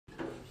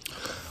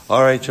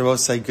All right,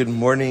 Shabbosai, good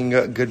morning.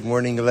 Good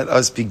morning. Let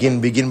us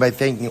begin by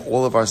thanking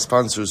all of our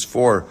sponsors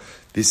for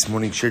this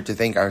morning's shir, to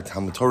thank our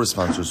Talmud Torah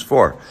sponsors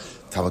for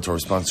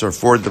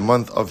the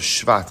month of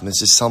Shvat,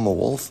 Mrs. Selma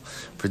Wolf,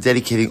 for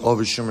dedicating all of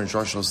her Shumer and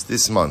Drashos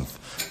this month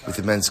with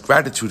immense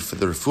gratitude for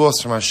the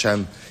refuahs from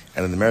Hashem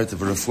and in the merit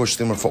of a refuah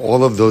shleima for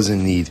all of those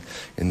in need,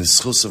 in the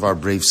schus of our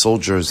brave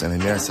soldiers and in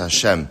merit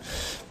Hashem,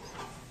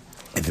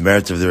 in the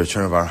merit of the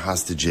return of our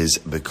hostages,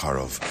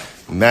 Bekarov.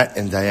 Matt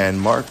and Diane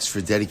Marks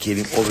for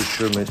dedicating all the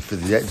Sherman, for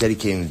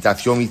dedicating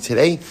Daf Yomi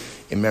today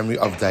in memory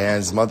of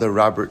Diane's mother,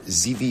 Robert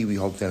Zivi. We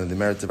hope that in the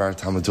merit of our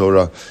Talmud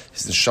Torah,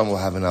 his neshama will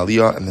have an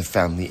aliyah and the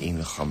family ein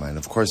nechama. And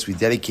of course, we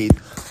dedicate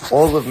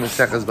all of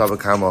Mesechas Bava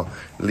Kama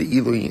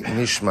le'ilui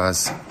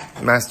nishmas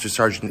Master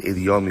Sergeant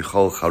Eliyahu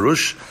Michal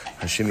Charush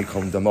Hashem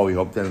Yikom Damo. We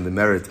hope that in the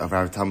merit of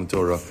our Talmud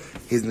Torah,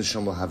 his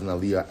neshama will have an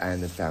aliyah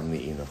and the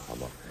family ein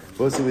nechama.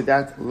 So with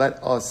that,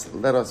 let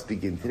us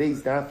begin.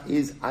 Today's daf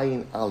is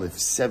Ayin Aleph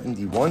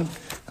 71,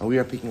 and we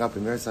are picking up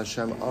in Meretz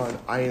Hashem on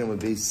Ayin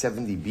Base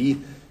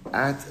 70b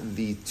at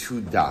the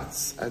two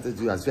dots.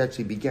 We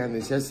actually began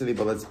this yesterday,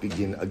 but let's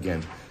begin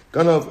again.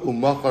 Ganav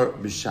Umachar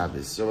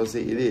B'Shabbos. So I'll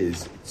say it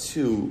is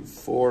 2,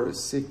 4,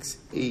 6,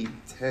 8,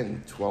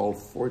 10,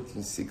 12,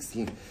 14,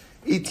 16,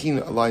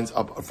 18 lines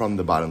up from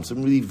the bottom.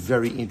 Some really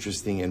very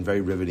interesting and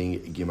very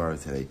riveting Gemara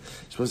today.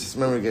 Supposed to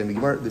remember again,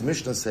 the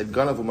Mishnah said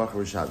Ganav Umachar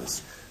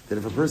B'Shabbos, that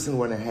if a person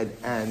went ahead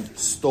and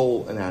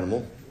stole an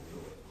animal,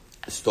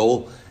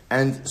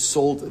 and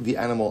sold the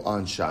animal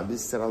on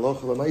Shabbos, said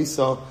Aloha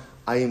Lamaisa,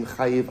 I am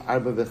chayiv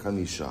arba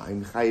v'chamisha. I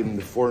am chayiv in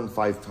the 4 and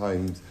 5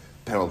 times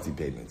penalty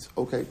payments.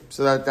 Okay,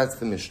 so that's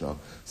the Mishnah.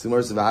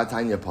 Similar to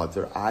V'hatanya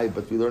Pater,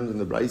 but we learned in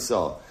the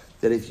Brisa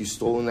that if you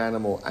stole an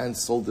animal and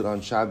sold it on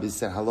Shabbos,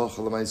 said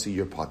Aloha Lamaisa,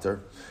 you're Pater.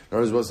 In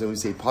other words, when we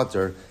say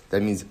Pater,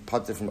 that means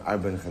Pater from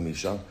arba and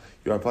chamisha.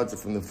 You are Pater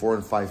from the 4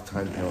 and 5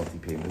 time penalty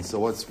payments. So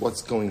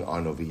what's going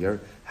on over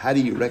here? How do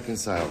you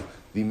reconcile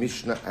the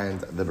Mishnah and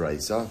the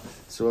Brisa?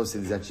 So also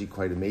it's actually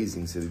quite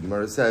amazing. So the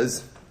Gemara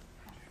says,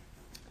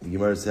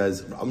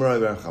 Amar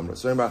Bar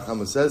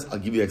Chama says, I'll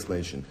give you an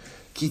explanation.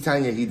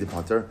 Kitanya hi de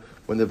Pater.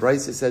 When the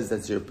Brisa says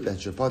that's your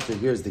Pater,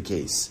 here's the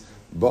case.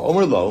 But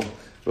Omer Lo,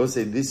 we'll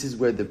say this is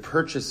where the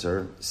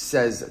purchaser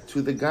says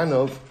to the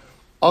Ganov,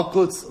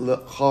 Akutz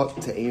lecha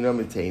te'ina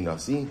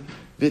miteinasi,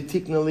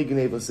 v'tikna li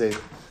gnevosei.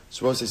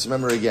 So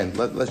remember again,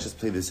 let's just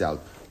play this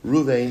out.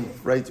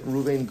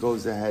 Reuven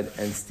goes ahead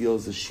and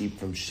steals a sheep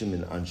from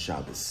Shimon on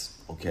Shabbos.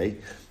 Okay?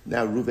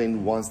 Now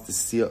Reuven wants to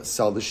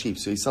sell the sheep,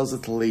 so he sells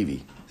it to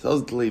Levi.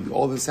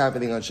 All this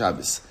happening on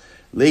Shabbos.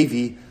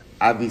 Levi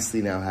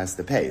obviously now has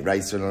to pay,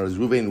 right? So in other words,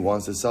 Reuven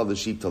wants to sell the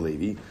sheep to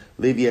Levi.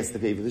 Levi has to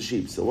pay for the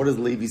sheep. So what does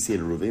Levi say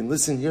to Reuven?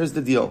 Listen, here's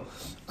the deal.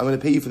 I'm going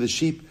to pay you for the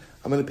sheep.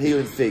 I'm going to pay you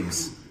in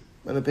figs.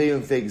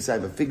 I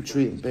have a fig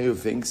tree and pay you in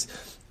figs.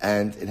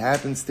 And it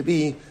happens to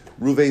be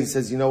Reuven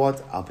says, you know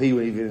what, I'll pay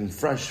you even in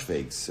fresh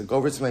figs. So go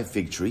over to my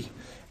fig tree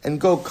and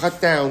go cut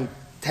down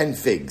 10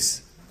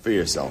 figs for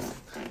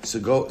yourself. So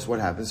what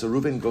happens? So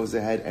Reuven goes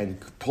ahead and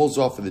pulls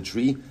off of the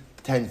tree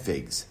 10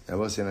 figs. I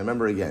was saying,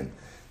 remember again,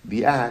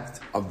 the act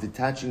of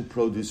detaching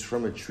produce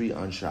from a tree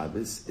on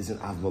Shabbos is an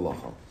av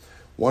malacha,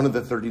 one of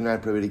the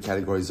 39 prohibited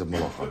categories of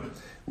malacha,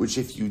 which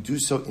if you do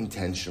so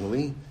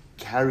intentionally,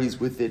 carries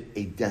with it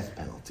a death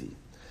penalty.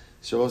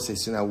 So I'll say,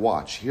 so now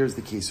watch, here's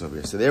the case over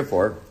here. So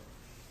therefore,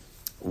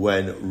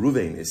 when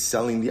Reuven is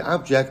selling the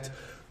object,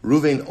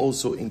 Reuven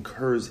also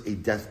incurs a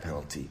death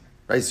penalty,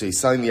 right? So he's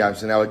selling the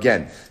object. So now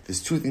again,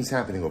 there's two things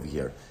happening over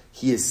here.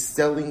 He is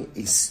selling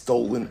a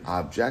stolen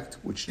object,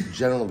 which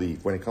generally,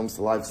 when it comes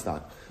to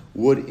livestock,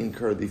 would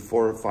incur the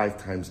 4 or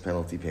 5 times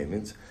penalty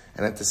payment.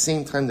 And at the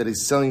same time that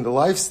he's selling the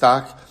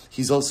livestock,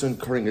 he's also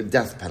incurring a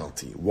death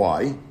penalty.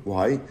 Why?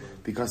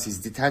 Because he's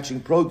detaching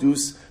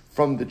produce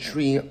from the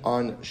tree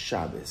on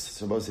Shabbos.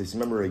 So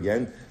remember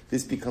again,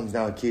 this becomes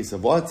now a case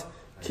of what?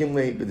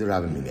 Kimle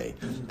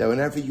b'derabimine. That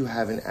whenever you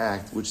have an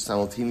act which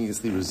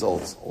simultaneously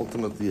results,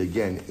 ultimately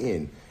again,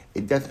 in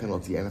a death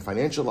penalty and a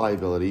financial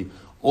liability,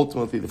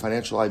 ultimately the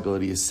financial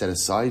liability is set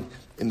aside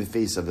in the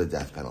face of the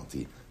death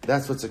penalty.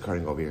 That's what's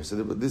occurring over here. So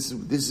this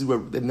is where,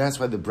 and that's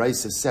why the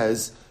Brisa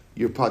says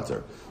you're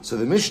Pater. So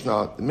the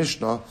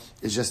Mishnah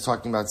is just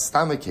talking about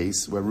Stama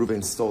case where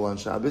Reuven stole on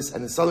Shabbos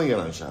and is selling it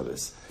on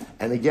Shabbos.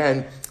 And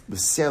again, the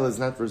sale is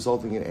not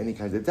resulting in any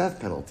kind of death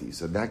penalty.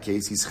 So in that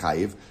case, he's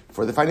chayiv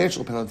for the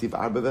financial penalty of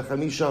arba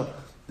v'chamisha.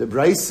 The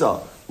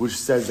Brisa, which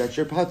says that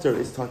your Pater,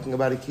 is talking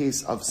about a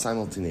case of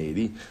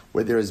simultaneity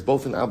where there is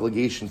both an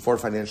obligation for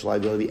financial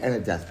liability and a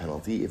death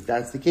penalty. If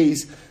that's the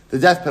case, the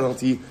death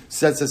penalty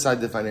sets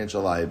aside the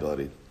financial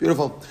liability.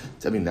 Beautiful.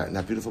 I mean,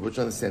 not beautiful, but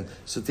you understand.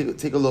 So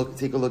take a look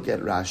at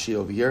Rashi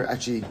over here.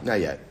 Actually, not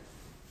yet.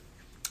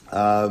 Look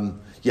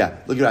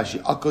at Rashi.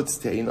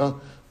 Akut te'ina.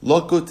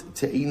 Lokut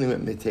te'ina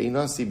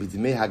meteina si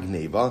b'dimei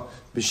hagneva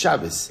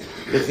b'Shabbos.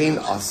 B'chein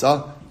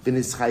asa. So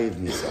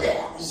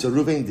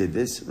Reuven did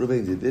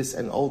this,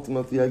 and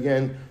ultimately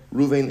again,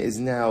 Reuven is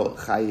now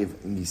chayiv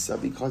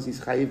misa. Because he's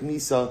chayiv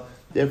misa,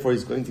 Therefore,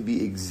 he's going to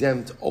be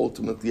exempt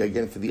ultimately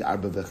again for the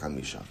Arba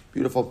v'Chamisha.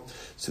 Beautiful.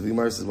 So the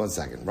Gemara says, 1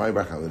 second.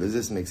 Does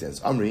this make sense?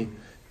 Amri,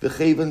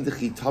 v'chevan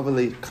dechi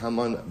tavale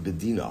kaman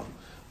bedina,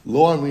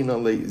 lo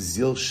amrina le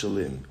zil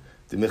shalim,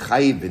 the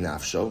mechayiv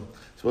benafsho.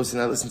 So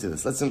now listen to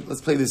this. Let's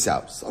play this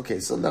out.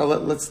 Okay, so now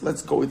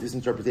let's go with this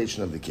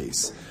interpretation of the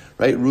case.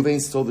 Right? Reuven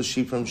stole the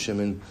sheep from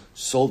Shimon,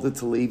 sold it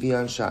to Levi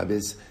on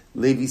Shabbos.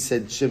 Levi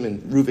said,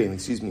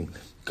 Reuven,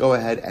 go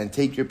ahead and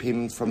take your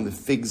payment from the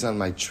figs on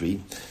my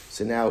tree.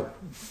 So now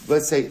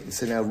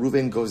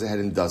Reuven goes ahead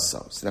and does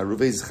so. So now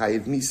Reuven is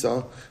chayiv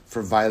misa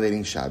for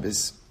violating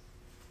Shabbos,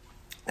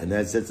 and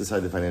that sets aside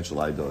the financial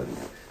liability.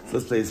 So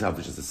let's play this out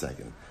for just a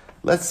second.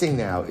 Let's say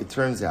now it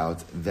turns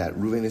out that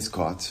Reuven is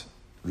caught,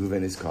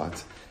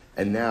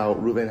 and now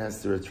Reuven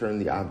has to return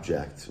the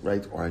object,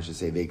 right? Or I should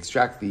say, they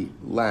extract the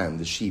lamb,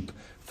 the sheep,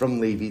 from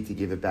Levi to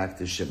give it back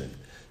to Shimon.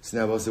 So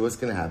now we'll say, what's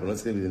going to happen?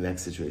 What's going to be the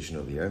next situation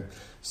over here?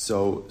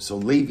 So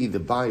Levi, the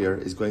buyer,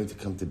 is going to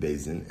come to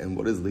Beis Din, and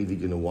what is Levi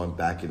going to want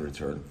back in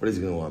return? What is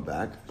he going to want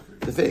back?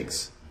 The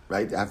figs,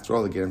 right? After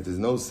all, again, if there's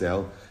no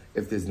sale,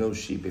 if there's no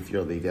sheep, if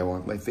you're Levi, I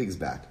want my figs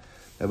back.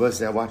 Now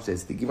watch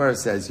this. The Gemara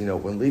says,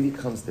 when Levi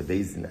comes to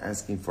Beis Din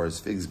asking for his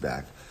figs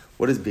back,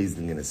 what is Beis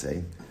Din going to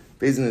say?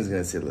 Beis Din is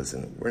going to say,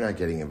 listen, we're not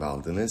getting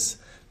involved in this,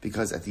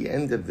 because at the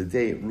end of the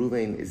day,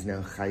 Reuven is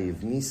now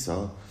chayiv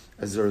nisa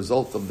as a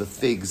result of the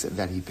figs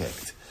that he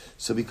picked.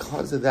 So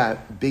because of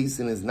that, Beis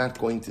Din is not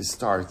going to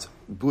start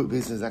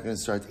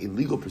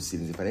illegal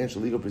proceedings,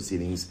 financial legal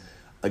proceedings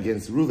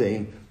against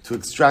Reuven to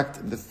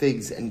extract the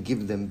figs and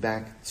give them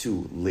back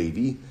to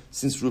Levi,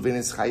 since Reuven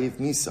is chayiv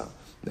nisa.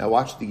 Now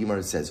watch what the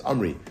Gemara says.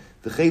 Amri,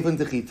 v'cheivan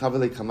dechi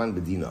tavale kaman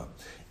bedina.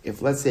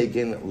 If, let's say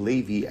again,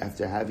 Levi,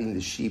 after having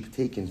the sheep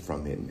taken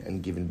from him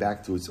and given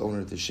back to its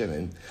owner, to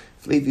Shimon,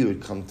 if Levi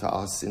would come to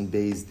us in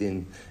Beis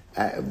Din,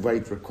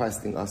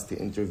 requesting us to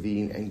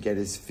intervene and get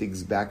his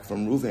figs back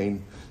from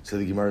Reuven, so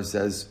the Gemara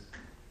says,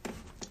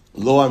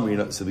 Lo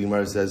amrina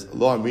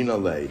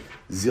le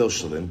zil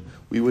shalim.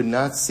 We would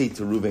not say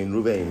to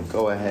Reuven,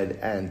 go ahead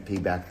and pay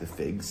back the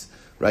figs.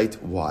 Right?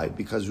 Why?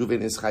 Because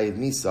Reuven is chayiv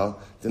nisa,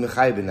 the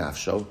mechayiv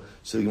benafsho.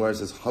 So the Gemara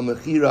says,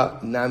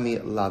 hamechira nami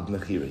lab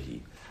mechirahi.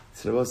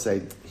 So I will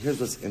say,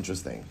 here's what's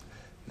interesting.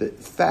 The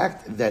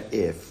fact that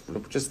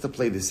just to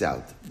play this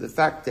out, the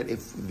fact that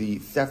if the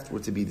theft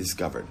were to be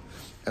discovered,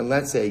 and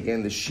let's say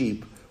again the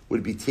sheep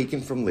would be taken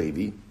from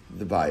Levi,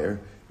 the buyer,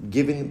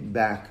 given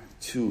back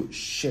to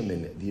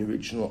Shimon, the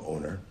original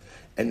owner,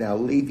 and now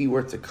Levi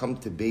were to come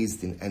to Beis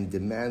Din and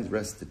demand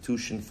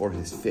restitution for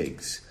his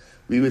figs,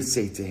 we would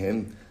say to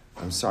him,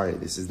 I'm sorry,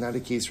 this is not a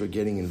case we're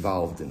getting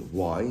involved in.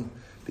 Why?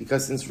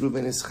 Because since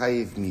Reuven is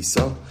chayiv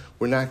misa,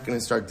 we're not going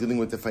to start dealing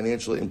with the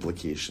financial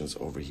implications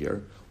over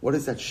here. What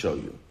does that show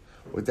you?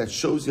 What that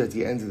shows you at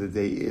the end of the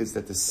day is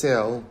that the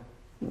sale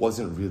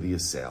wasn't really a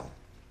sale.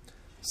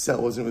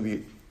 Sale wasn't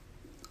really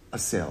a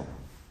sale.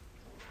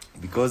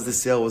 Because the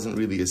sale wasn't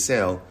really a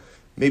sale,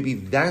 maybe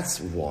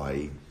that's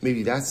why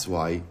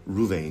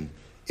Reuven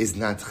is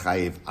not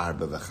chayiv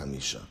arba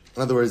v'chamisha.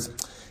 In other words,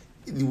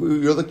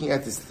 you're looking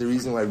at this, the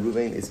reason why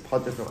Reuven is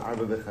pater from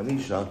arba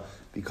v'chamisha,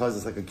 because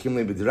it's like a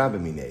kimle b'dirabah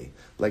minei.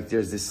 Like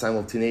there's this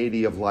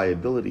simultaneity of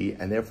liability,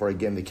 and therefore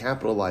again the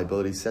capital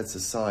liability sets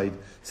aside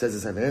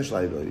financial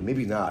liability.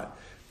 Maybe not.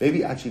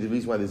 Maybe actually the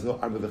reason why there's no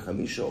arba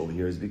v'chamisha over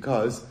here is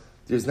because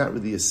there's not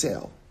really a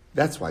sale.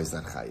 That's why it's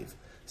not chayiv.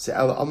 So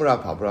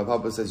Rav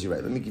Papa says you're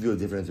right. Let me give you a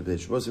different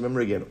interpretation. Well, remember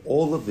again,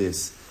 all of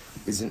this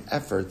is an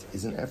effort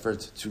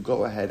to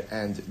go ahead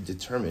and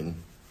determine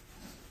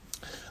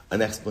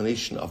an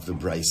explanation of the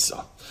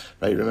brisa,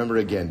 right? Remember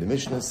again, the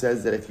Mishnah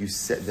says that if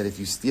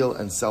you steal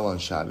and sell on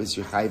Shabbos,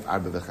 you're chayiv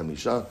arba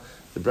v'chamisha.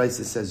 The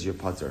brisa says you're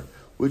pater.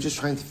 We're just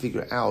trying to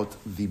figure out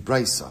the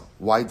brisa.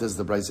 Why does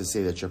the brisa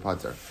say that you're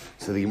pater?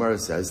 So the Gemara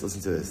says, listen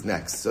to this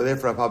next. So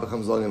therefore, Rav Papa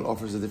comes along and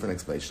offers a different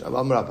explanation.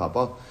 Rav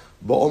Papa,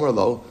 ba'omer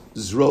lo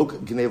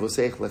zrok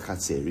gnevosech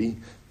lechatzeri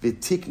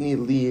v'tikni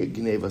li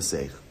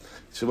gnevosech.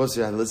 Shabbos,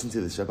 you have to listen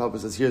to this. Rav Papa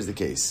says, here's the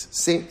case.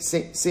 Same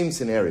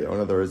scenario. In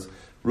other words,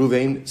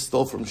 Reuven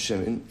stole from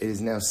Shimon. It is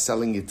now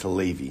selling it to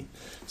Levi.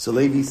 So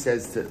Levi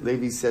says to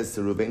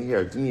Reuven,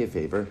 here, do me a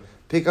favor.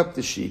 Pick up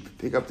the sheep,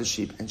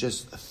 and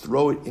just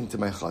throw it into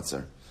my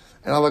chutzner.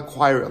 And I'll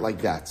acquire it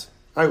like that.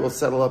 All right, we'll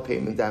settle a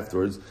payment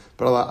afterwards,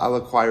 but I'll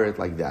acquire it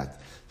like that.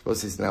 Rabbi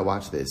says, now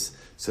watch this.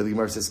 So the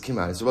Gemara says, come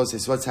on. So Rabbi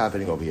says, what's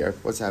happening over here?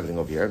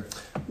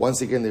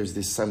 Once again, there's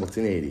this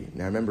simultaneity.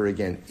 Now remember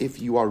again,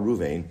 if you are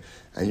Reuven,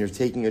 and you're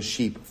taking a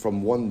sheep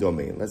from one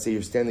domain, let's say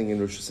you're standing in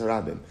Rosh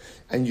Hashanah,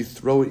 and you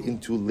throw it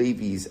into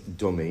Levi's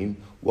domain,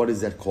 what is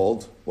that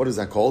called?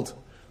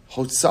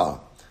 Hotzah.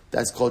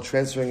 That's called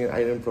transferring an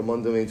item from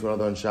one domain to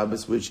another on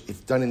Shabbos, which,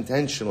 if done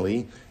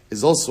intentionally,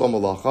 is also a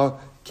malacha,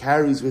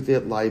 carries with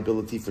it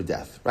liability for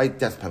death, right?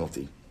 Death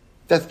penalty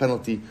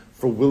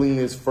for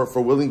willingness, for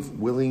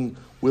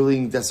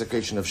willing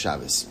desecration of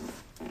Shabbos.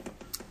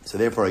 So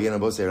therefore, again,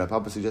 Rav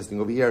Papa suggesting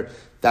over here,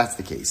 that's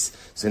the case.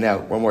 So now,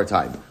 one more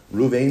time.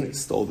 Reuven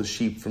stole the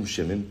sheep from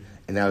Shimon,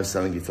 and now is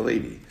selling it to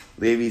Levi.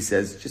 Levi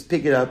says, just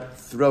pick it up,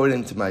 throw it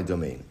into my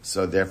domain.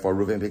 So therefore,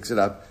 Reuven picks it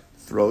up,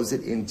 throws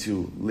it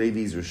into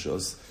Levi's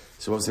Rishus.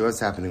 So we'll see what's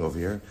happening over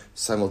here.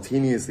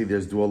 Simultaneously,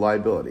 there's dual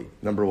liability.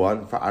 Number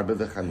one, for Arba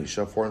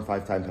v'chamisha, 4 and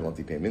 5 time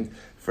penalty payment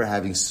for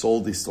having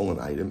sold a stolen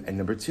item. And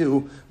number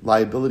two,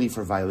 liability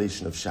for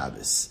violation of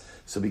Shabbos.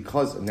 So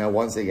because, now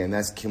once again,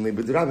 that's Kimli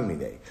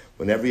b'derabamine.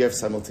 Whenever you have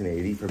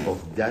simultaneity for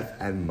both death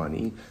and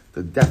money,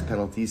 the death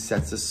penalty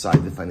sets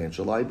aside the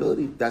financial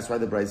liability. That's why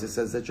the Brisa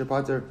says that you're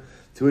pater.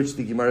 To which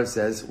the Gemara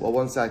says, well,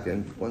 one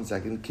second,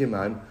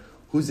 Kiman,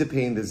 whose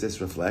opinion does this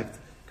reflect?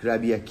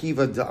 Rabbi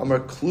Akiva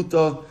da'amar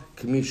kluta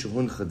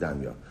k'mishahun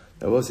chadamya.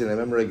 Now, we'll say, and I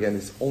remember again,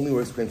 this only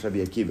works according to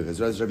Rabbi Akiva, because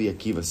what does Rabbi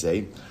Akiva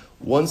say?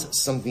 Once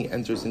something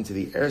enters into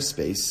the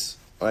airspace,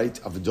 right,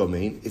 of a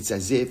domain, it's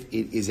as if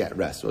it is at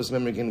rest. Also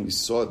remember again, we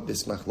saw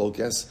this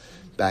machlokas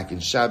back in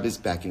Shabbos,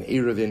 back in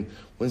Eruvin,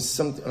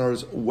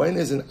 when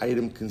is an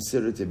item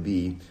considered to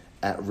be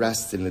at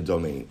rest in the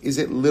domain? Is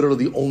it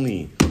literally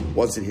only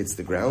once it hits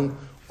the ground,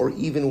 or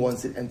even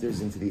once it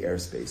enters into the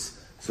airspace?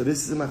 So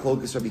this is a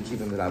machlokas Rabbi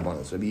Akiva and the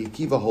Rabbanan. So Rabbi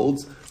Akiva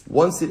holds,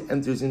 once it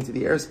enters into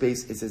the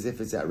airspace, it's as if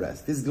it's at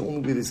rest. This is the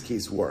only way this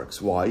case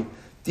works. Why?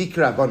 Dik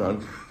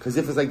Rabbanan, because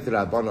if it's like the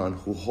Rabbanan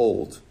who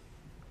hold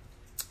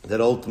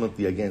that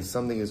ultimately, again,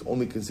 something is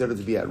only considered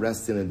to be at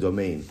rest in a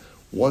domain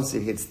once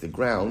it hits the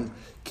ground,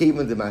 because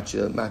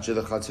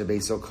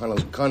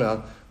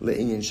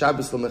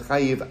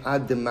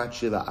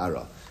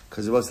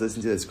of us,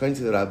 listen to this, according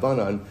to the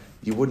Rabbanan,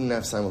 you wouldn't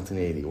have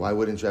simultaneity. Why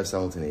wouldn't you have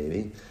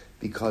simultaneity?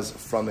 Because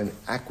from an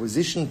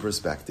acquisition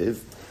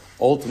perspective,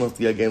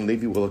 ultimately, again,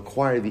 Levi will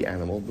acquire the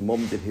animal the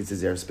moment it hits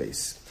his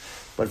airspace.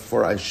 But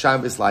for a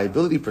Shabbos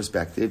liability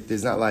perspective,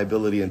 there's not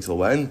liability until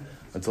when?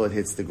 Until it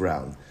hits the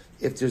ground.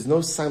 If there's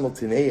no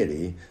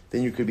simultaneity,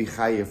 then you could be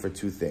chayiv for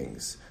two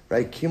things.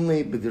 Right?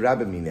 Kimle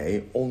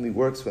b'derabamine only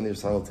works when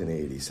there's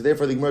simultaneity. So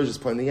therefore, the Gemara is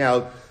just pointing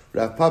out,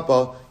 Rav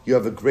Papa, you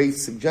have a great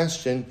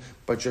suggestion,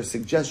 but your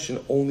suggestion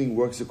only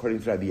works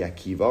according to Rabbi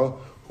Akiva,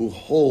 who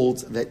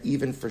holds that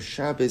even for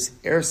Shabbos,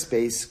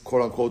 airspace,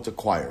 quote unquote,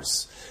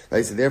 acquires.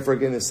 Right? So therefore,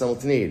 again, there's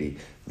simultaneity.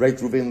 Right?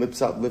 Reuven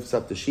lifts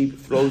up the sheep,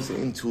 throws it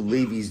into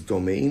Levi's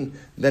domain.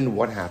 Then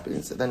what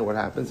happens?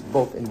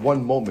 Both in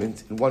one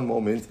moment,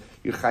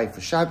 you're chayiv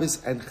for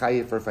Shabbos and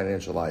chayiv for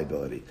financial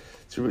liability.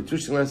 So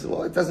Tushimar says,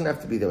 well, it doesn't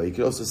have to be that way. You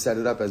could also set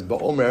it up as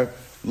Ba'omer,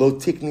 lo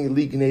tikni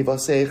li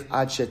gnevasech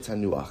ad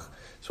shetanuach.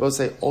 So I'll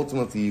say,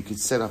 ultimately, you could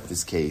set up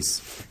this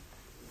case.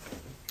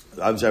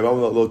 I'm sorry,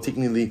 lo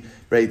tikni li,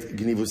 right,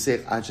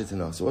 gnevasech ad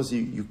shetanuach. So also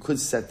you could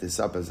set this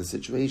up as a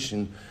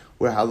situation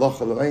where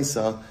halacha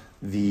l'maisa,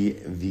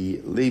 the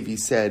Levi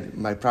said,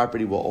 my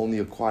property will only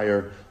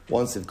acquire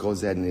once it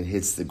goes ahead and it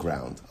hits the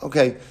ground.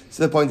 Okay,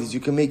 so the point is you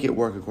can make it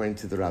work according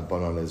to the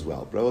Rabbanan as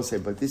well. But I will say,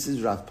 but this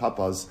is Rav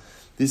Papa's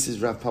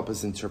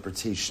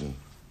interpretation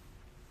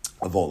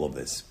of all of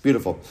this.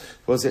 Beautiful.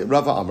 We'll say,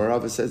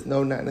 Rava says,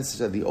 no, not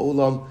necessarily. The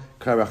Olam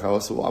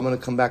Karachawa. So I'm going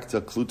to come back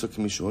to Kluta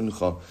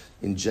Kimishuncha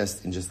in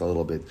just a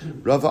little bit.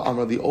 Rava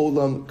Amar, the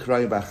Olam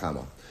Karai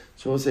Barchama.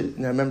 So we'll say,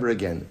 now remember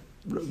again,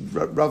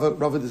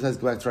 Rava decides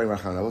to go back to Rami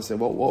Barchama. I will say,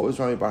 what was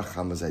Rami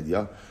Barchama's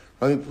idea?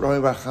 Rami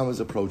Barchama's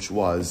approach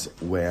was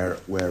where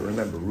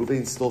remember,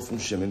 Reuven stole from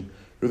Shimon,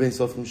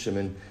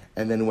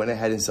 and then went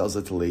ahead and sells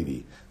it to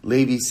Levi.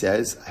 Levi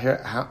says,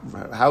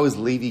 how is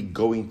Levi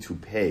going to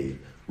pay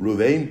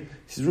Reuven? He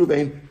says,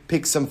 Reuven,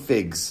 pick some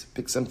figs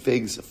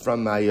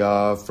from my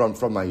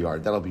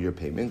yard. That'll be your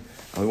payment.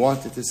 And we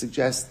wanted to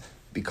suggest,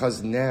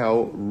 because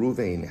now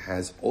Reuven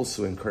has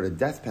also incurred a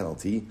death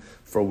penalty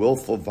for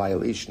willful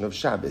violation of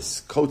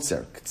Shabbos,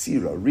 kotzer,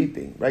 ktsira,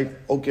 reaping, right?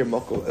 Oker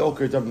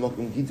davar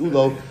mokum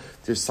gidulo.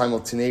 There's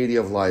simultaneity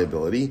of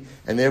liability,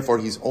 and therefore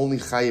he's only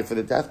chayiv for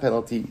the death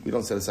penalty. We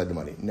don't set aside the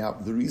money. Now,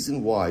 the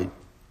reason why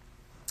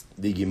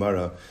the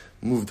Gemara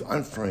moved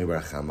on from Rami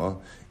Barchama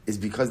is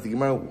because the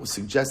Gemara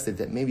suggested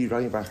that maybe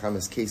Rami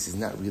Barchama's case is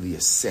not really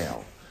a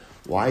sale.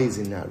 Why is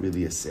it not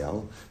really a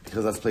sale?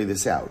 Because let's play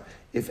this out.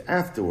 If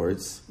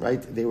afterwards,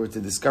 right, they were to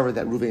discover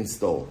that Reuven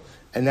stole,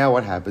 and now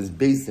what happens?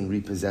 Beis Din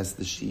repossessed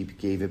the sheep,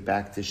 gave it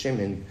back to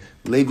Shimon.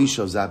 Levi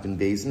shows up in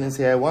Beis Din and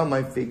says, I want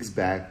my figs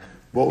back.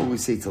 What would we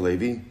say to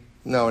Levi?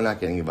 No, we're not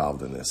getting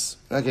involved in this.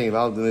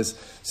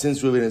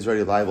 Since Reuven is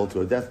already liable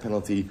to a death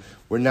penalty,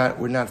 we're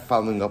not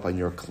following up on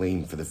your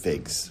claim for the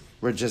figs.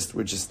 We're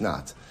just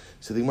not.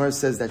 So the Gemara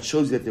says that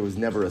shows you that there was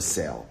never a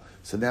sale.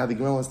 So now the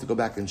Gemara wants to go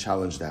back and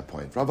challenge that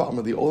point. Rava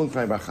Amar the Olam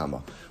Rami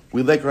Barchama.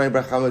 We like Rami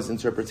Barchama's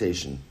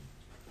interpretation.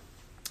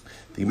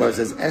 The Gemara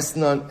says,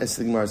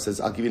 the Gemara says,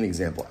 I'll give you an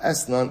example.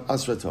 Esnan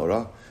Asra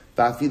Torah,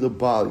 Ba'afilu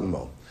Baal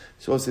Imo.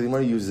 So also the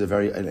Gemara uses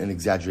an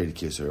exaggerated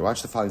case. So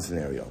watch the following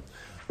scenario.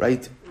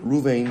 Right?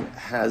 Reuven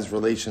has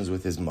relations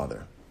with his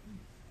mother.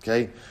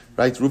 Okay?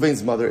 Right?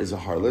 Reuven's mother is a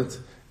harlot,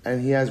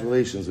 and he has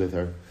relations with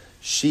her.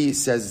 She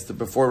says,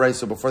 before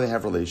they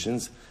have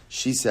relations,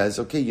 she says,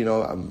 okay,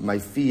 my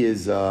fee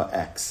is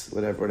X,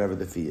 whatever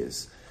the fee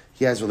is.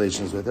 He has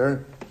relations with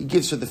her. He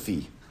gives her the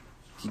fee.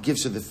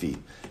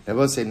 Now, I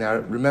will say, now,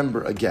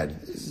 remember, again,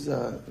 this is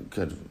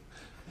good.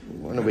 I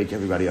want to wake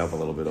everybody up a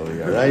little bit over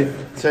here, right?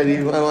 So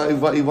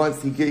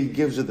he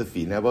gives her the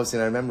fee. Now, I will say,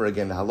 now remember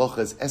again, the halacha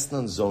is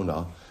Esnan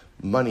Zona,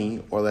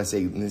 money, or let's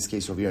say in this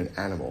case over here an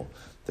animal,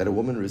 that a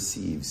woman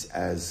receives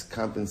as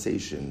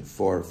compensation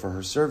for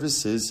her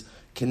services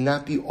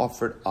cannot be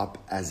offered up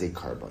as a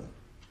carbon.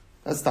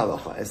 That's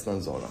talacha,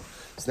 esnan zona.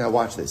 So now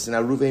watch this. So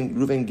now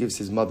Reuven gives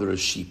his mother a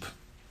sheep.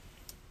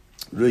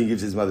 Now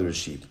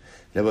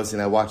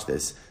watch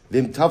this.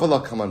 Vim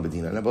tavala kaman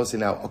bedina.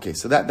 Now, okay,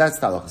 so that's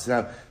talacha.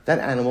 So now that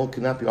animal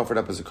cannot be offered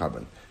up as a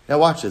carbon. Now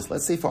watch this.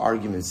 Let's say for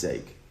argument's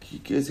sake,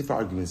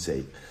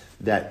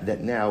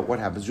 that now what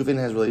happens? Reuven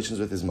has relations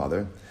with his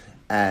mother,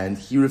 and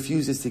he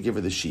refuses to give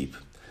her the sheep.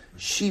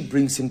 She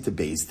brings him to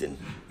Beis Din.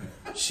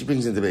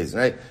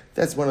 Right?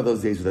 That's one of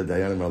those days where the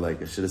Dayanim are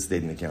like, I should have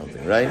stayed in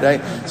accounting,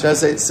 right? So I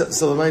say,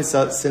 so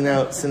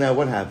now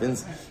what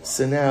happens?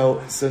 So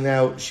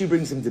now she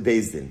brings him to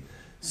Beis Din.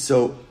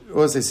 So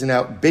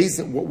now Beis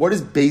Din, what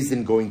is Beis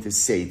Din going to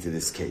say to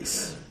this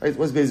case? Right?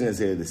 What's Beis Din going to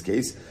say to this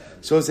case?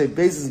 So Beis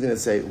Din is going to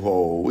say,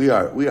 whoa,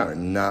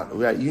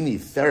 you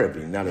need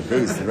therapy, not a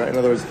Beis Din, right? In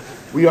other words,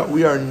 we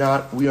are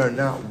not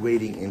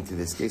wading into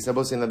this case. Now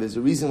there's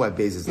a reason why Beis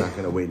Din is not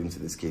going to wade into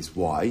this case.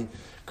 Why?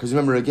 Because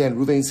remember again,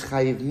 Reuven's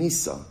chayiv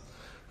misa,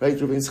 right?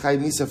 Reuven's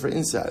chayiv misa for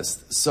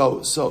incest. So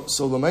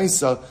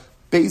Lamaisa,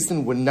 Beis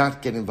Din would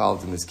not get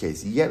involved in this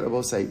case. Yet I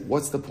will say,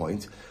 what's the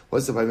point? So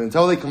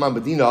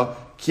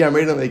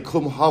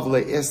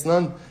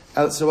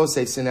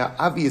now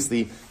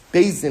obviously,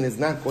 Beis Din is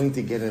not going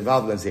to get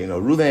involved and say,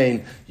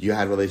 Reuven, you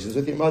had relations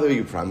with your mother,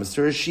 you promised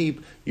her a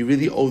sheep, you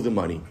really owe the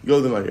money.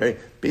 Right?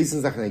 Beis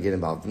Din's not going to get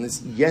involved in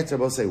this. Yet I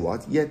will say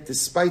what? Yet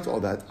despite all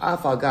that,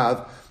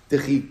 afagav. So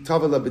I'll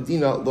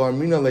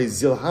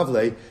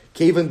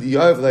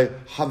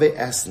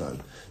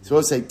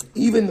say,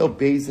 even though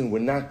Beis Din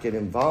would not get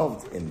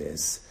involved in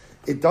this,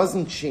 it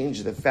doesn't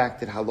change the fact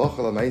that halacha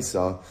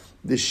l'maisa,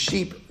 the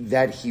sheep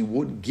that he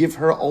would give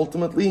her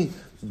ultimately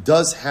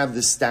does have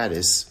the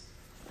status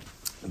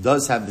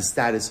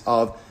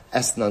of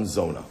esnan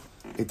zona.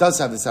 It does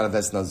have the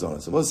status of esnan zona.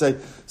 So we'll say,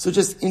 so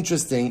just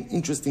interesting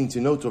to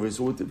note over here.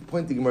 So what the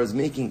point the Gemara is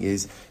making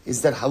is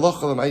that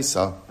halacha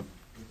l'maisa,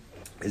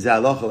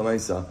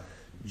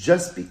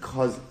 just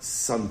because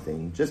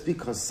something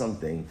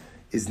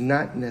is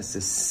not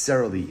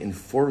necessarily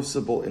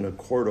enforceable in a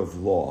court of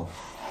law,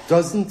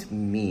 doesn't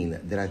mean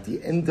that at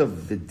the end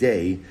of the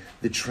day,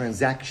 the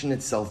transaction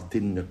itself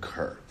didn't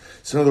occur.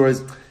 So in other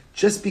words,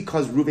 just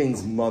because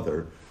Reuven's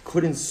mother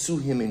couldn't sue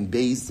him in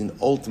Beis Din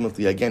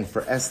ultimately, again,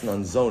 for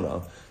esnan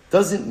zona,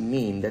 doesn't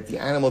mean that the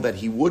animal that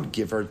he would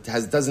give her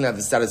doesn't have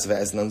the status of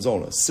esnan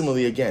zona.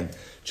 Similarly, again,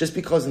 just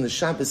because in the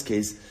Shabbos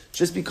case,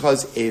 just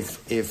because if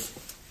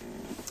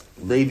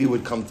Levi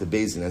would come to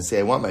Beis Din and say,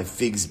 I want my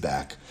figs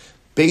back,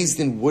 Beis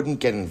Din wouldn't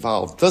get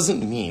involved,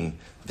 doesn't mean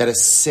that a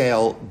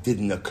sale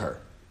didn't occur.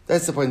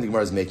 That's the point the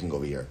Gemara is making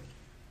over here.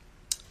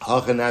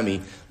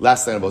 Hachanami,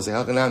 last line about say,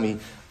 Hachanami,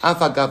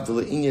 afagav de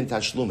le'inyan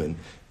tashlumin,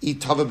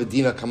 itava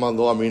bedina kaman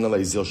lo amrina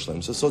le'izil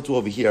shlem. So too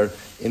over here,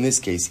 in this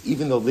case,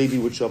 even though Levi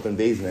would show up in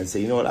Beis Din and say,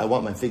 you know what, I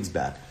want my figs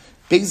back,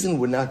 Beis Din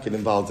would not get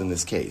involved in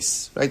this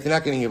case, right? They're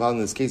not getting involved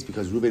in this case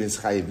because Reuven is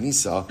chayiv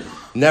nisa.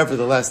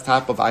 Nevertheless,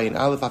 top of ayin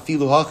aleph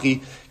afilu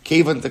hachi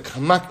kevan de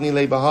kamakni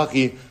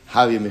le'bahachi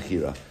havi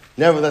mechira.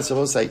 Nevertheless, I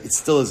will say it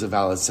still is a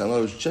valid sale. In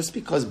other words, just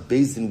because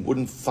Beis Din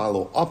wouldn't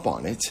follow up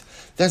on it,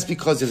 that's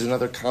because there's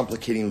another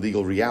complicating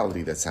legal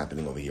reality that's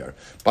happening over here.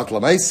 But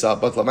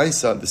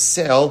lamaisa, the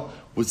sale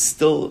would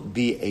still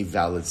be a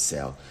valid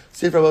sale.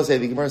 So therefore, I will say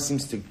the Gemara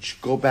seems to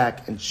go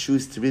back and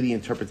choose to really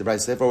interpret the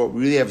Brayso. Therefore, what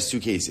we really have is two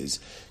cases.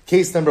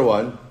 Case number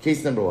one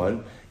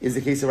is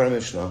the case of our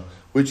Mishnah,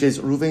 which is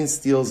Reuven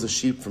steals a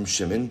sheep from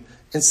Shimon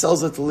and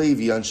sells it to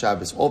Levi on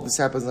Shabbos. All this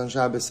happens on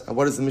Shabbos. And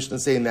what does the Mishnah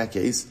say in that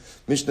case?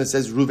 Mishnah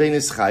says, Reuven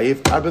is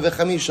chayiv, arba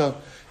v'chamisha.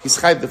 He's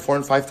chayiv the 4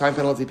 and 5 time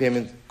penalty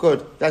payment.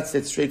 Good. That's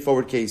it.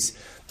 Straightforward case.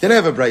 Then I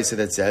have a brayso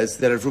that says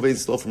that if Reuven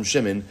stole from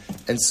Shimon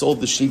and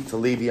sold the sheep to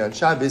Levi on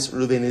Shabbos,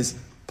 Reuven is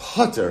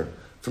pater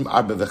from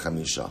arba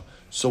v'chamisha.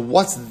 So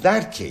what's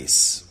that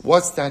case?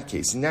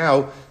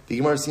 Now, the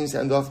Gemara seems to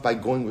end off by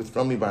going with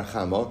Rami Bar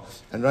Chama,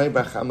 and Rami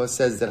Bar Chama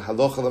says that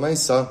halacha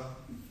l'maisa,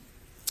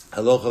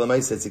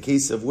 it's a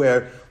case of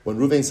where when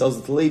Reuven sells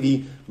it to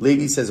Levi,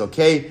 Levi says,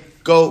 okay,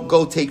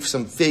 go take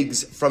some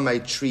figs from my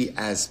tree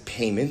as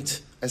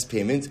payment.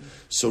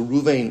 So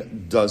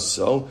Reuven does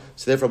so.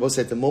 So therefore, both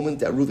say at the moment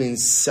that Reuven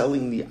is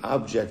selling the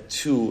object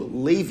to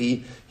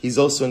Levi, he's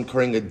also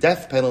incurring a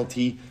death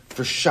penalty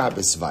for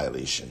Shabbos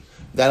violation.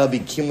 That'll be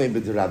kimle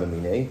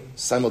b'derabamine,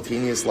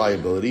 simultaneous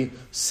liability,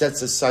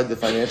 sets aside the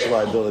financial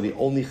liability,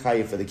 only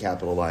chayiv for the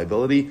capital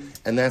liability,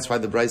 and that's why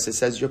the Brayso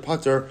says you're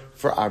pater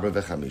for arba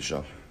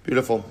v'chamisha.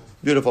 Beautiful.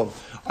 All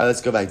right,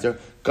 let's go back there.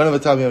 So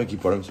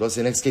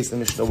the next case in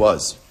the Mishnah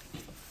was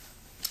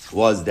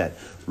that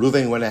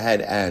Reuven went ahead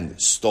and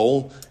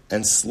stole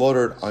and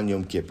slaughtered on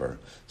Yom Kippur.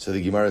 So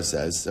the Gemara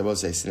says,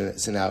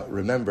 so now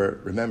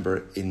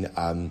remember in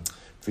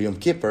for Yom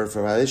Kippur,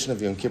 for violation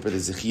of Yom Kippur,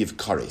 there's a chiyuv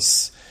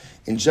kares.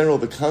 In general,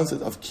 the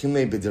concept of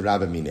kimle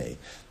b'derabamine,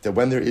 that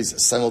when there is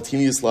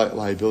simultaneous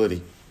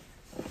liability,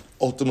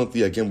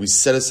 ultimately, again, we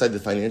set aside the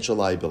financial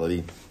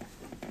liability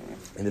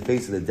in the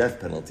face of the death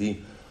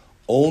penalty,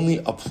 only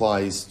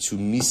applies to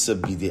Misa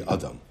Bide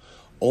Adam.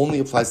 Only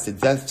applies to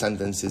death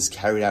sentences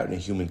carried out in a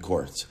human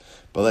court.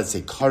 But let's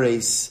say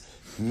Kares,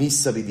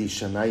 Misa Bide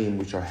Shamayim,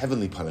 which are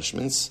heavenly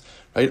punishments,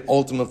 right?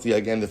 Ultimately,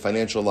 again, the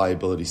financial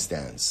liability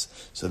stands.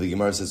 So the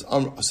Gemara says,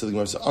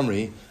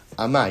 Amri,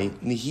 Amai,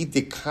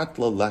 Nihite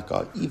Katla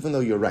Leka, even though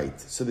you're right.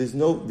 So there's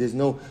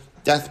no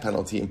death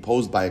penalty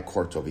imposed by a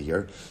court over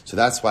here. So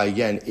that's why,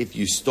 again, if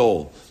you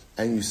stole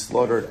and you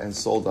slaughtered and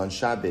sold on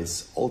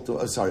Shabbos,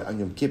 on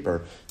Yom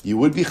Kippur, you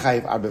would be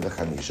chayiv arba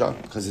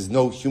v'chamisha, because there's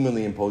no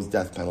humanly imposed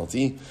death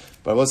penalty.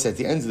 But I will say, at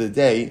the end of the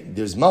day,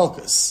 there's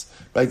malchus,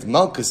 right?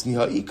 Malchus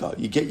niha'ika,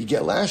 you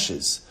get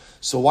lashes.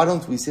 So why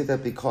don't we say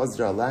that because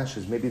there are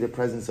lashes, maybe the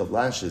presence of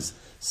lashes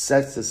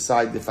sets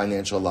aside the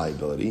financial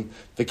liability.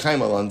 We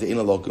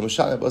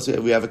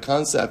have a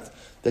concept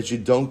that you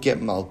don't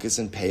get malchus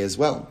and pay as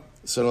well.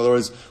 So in other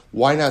words,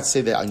 why not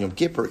say that on Yom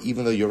Kippur,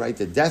 even though you're right,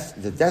 the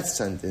death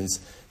sentence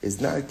is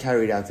not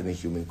carried out in a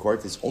human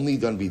court, it's only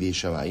done b'dei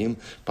shamayim,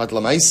 but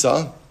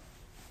lamaisa,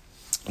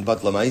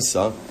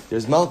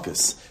 there's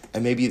malchus,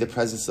 and maybe the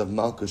presence of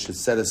malchus should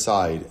set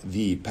aside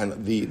the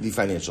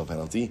financial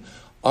penalty.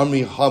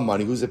 Amri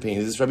ha-mani, who's the pain?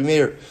 Is this Rabbi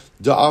Meir?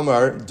 Rabbi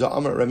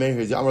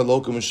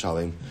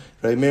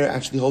Meir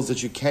actually holds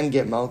that you can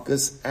get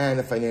malchus and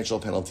a financial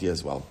penalty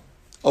as well.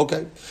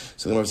 Okay,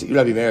 so the Gemara says,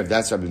 Rabbi Meir, if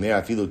that's Rabbi Meir,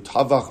 afilu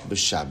tavach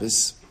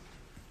b'Shabbos.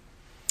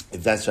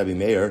 If that's Rabbi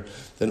Meir,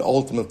 then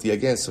ultimately,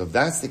 again, so if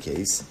that's the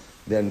case,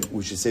 then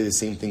we should say the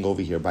same thing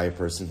over here by a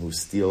person who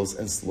steals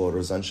and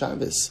slaughters on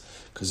Shabbos.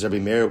 Because Rabbi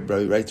Meir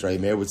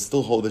would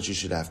still hold that you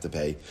should have to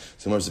pay.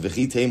 So Gemara says,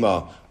 v'chi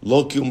tema,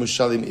 lo ki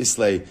u'mishalim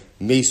islay,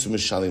 meisu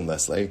mishalim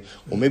leslay.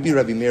 Or maybe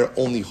Rabbi Meir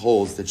only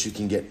holds that you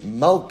can get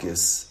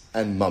malchus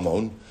and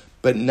mammon,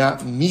 but not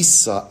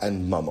misa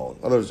and mammon.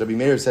 In other words, Rabbi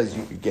Meir says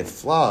you could get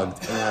flogged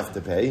and have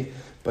to pay,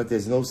 but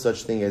there's no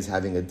such thing as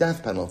having a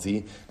death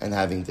penalty and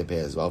having to pay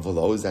as well.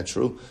 V'lo, is that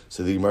true?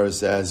 So the Gemara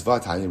says,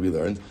 Vatanya, we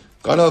learned,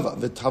 Ganav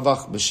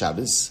v'tavach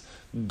b'Shabbos,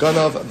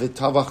 Ganav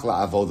v'tavach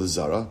la'avodah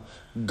zara,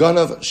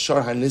 Ganav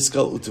shar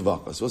haniskal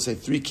utuvaka. So we'll say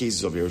three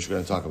cases over here which we're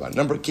going to talk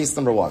about. Case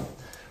number one,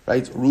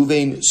 right?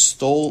 Ruvain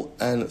stole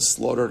and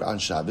slaughtered on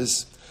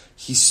Shabbos.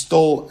 He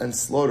stole and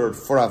slaughtered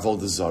for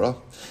avodah zara,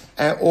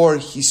 or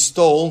he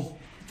stole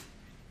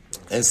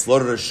and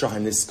slaughtered a shar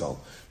haniskal.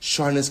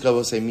 Shar niskal,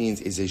 we'll say,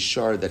 means is a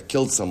shar that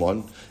killed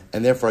someone,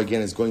 and therefore,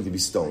 again, is going to be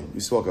stoned.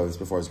 We spoke of this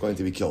before. It's going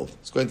to be killed.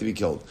 So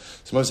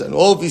in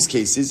all of these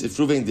cases, if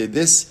Ruvain did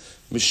this,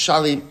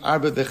 mishalim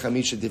arba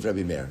v'chamisha div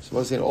Rabbi Meir. So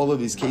we'll say in all of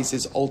these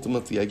cases,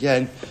 ultimately,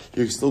 again,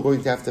 you're still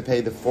going to have to pay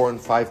the 4 and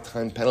 5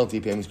 time penalty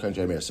payments according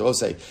to Rabbi Meir. So we'll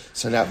say,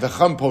 so now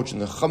v'cham poach, and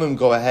the chamim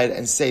go ahead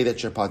and say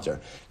that you're pater.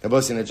 Now,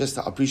 we'll say, just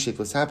to appreciate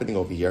what's happening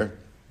over here,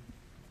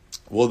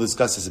 we'll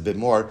discuss this a bit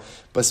more,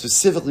 but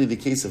specifically the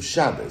case of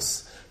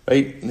Shabbos.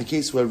 Right? In the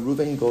case where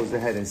Reuven goes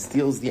ahead and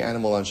steals the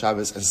animal on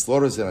Shabbos and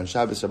slaughters it on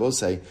Shabbos, Rabbi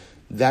say,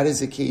 that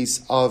is a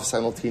case of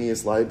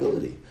simultaneous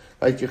liability.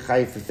 Right? You're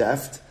chayiv for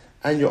theft,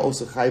 and you're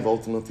also chayiv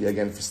ultimately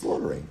again for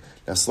slaughtering.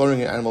 Now,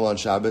 slaughtering an animal on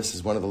Shabbos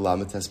is one of the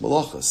lamates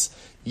malachas.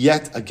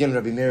 Yet, again,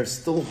 Rabbi Meir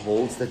still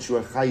holds that you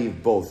are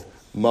chayiv both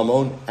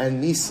mammon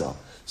and misa.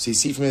 So you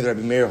see from here that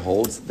Rabbi Meir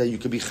holds that you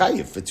could be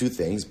chayiv for two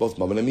things, both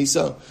mammon and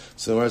misa.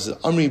 So the Gemara says,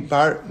 Amri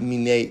bar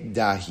minei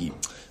dahi.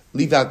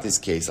 Leave out this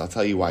case. I'll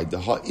tell you why.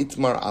 Daha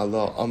itmar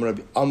Allah Amr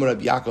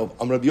Rabbi Yaakov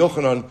Amr Rabbi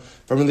Yochanan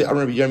from the Amr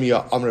Rabbi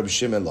Yirmiyah Amr Rabbi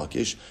Shimon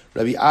Lakish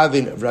Rabbi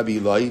Avin Rabbi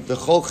Eloi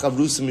v'chol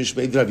chavrusim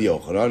mishmeid Rabbi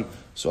Yochanan.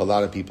 So a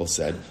lot of people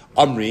said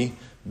Amri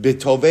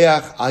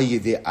betoveach al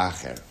yedei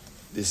acher.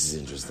 This is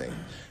interesting.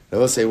 Now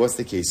let's say what's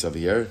the case over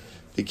here?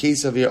 The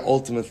case over here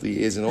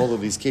ultimately is in all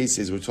of these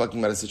cases we're talking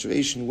about a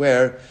situation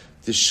where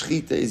the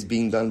shechita is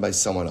being done by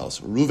someone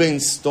else.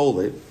 Reuven stole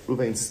it.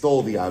 Reuven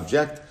stole the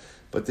object.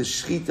 But the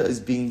shechita is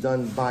being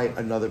done by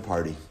another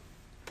party.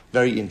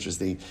 Very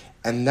interesting.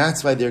 And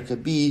that's why there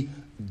could be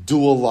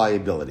dual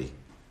liability.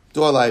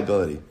 Dual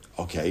liability.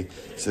 Okay.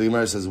 So the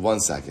Gemara says, 1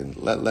 second.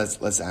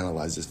 Let's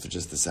analyze this for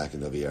just a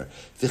second over here.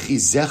 The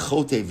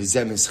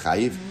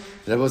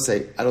Rabbi will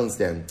say, I don't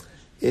understand.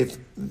 If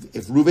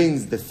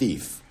Reuven's the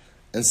thief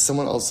and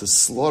someone else is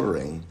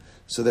slaughtering,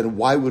 so then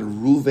why would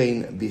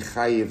Reuven be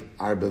chayiv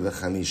arba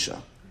v'chamisha?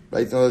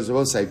 Right? In other words, Rabbi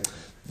will say,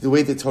 the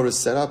way the Torah is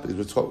set up is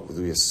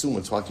we assume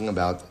we're talking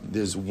about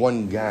there's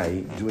one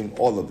guy doing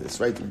all of this,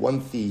 right? One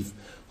thief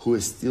who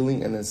is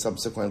stealing and then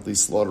subsequently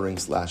slaughtering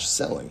 /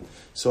 selling.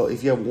 So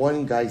if you have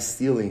one guy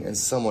stealing and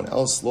someone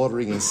else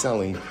slaughtering and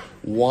selling,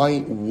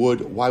 why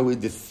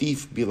would the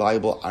thief be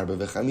liable arba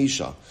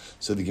v'chamisha?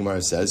 So the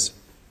Gemara says,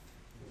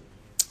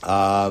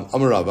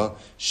 Amarava,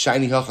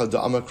 shiny hacha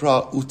da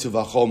amakra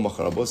utavacho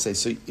macharabo.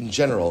 So in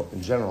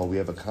general, we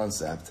have a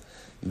concept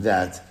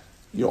that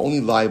you're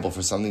only liable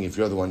for something if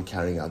you're the one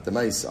carrying out the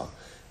ma'isa.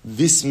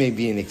 This may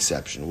be an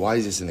exception. Why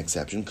is this an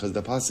exception? Because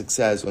the pasuk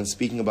says, when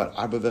speaking about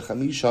arba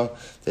v'chamisha,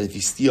 that if you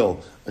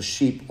steal a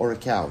sheep or a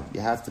cow, you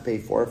have to pay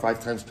 4 or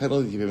 5 times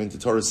penalty. The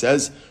Torah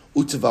says,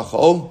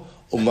 utavacho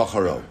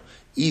umacharo.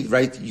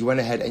 Right? You went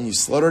ahead and you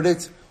slaughtered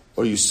it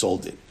or you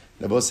sold it.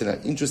 Now,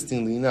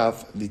 interestingly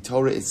enough, the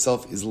Torah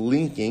itself is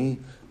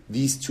linking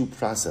these two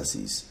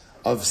processes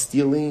of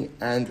stealing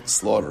and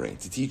slaughtering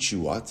to teach you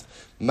what?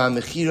 Ma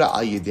mechira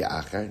al yedei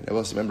acher. Now,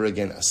 also remember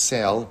again, a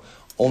sale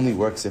only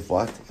works if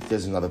what? If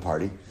there's another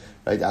party.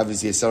 Right?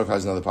 Obviously, a seller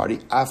requires another party.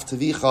 Af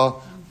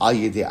tavicha al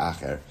yedei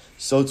acher.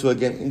 So too,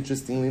 again,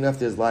 interestingly enough,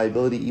 there's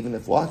liability even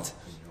if what?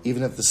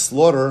 Even if the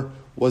slaughter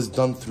was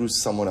done through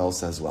someone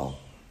else as well.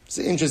 It's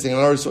interesting.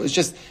 So it's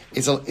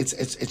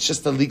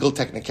just a legal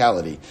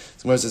technicality.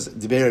 So when it says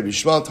Dibei Rabbi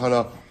Shmuel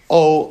Tana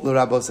O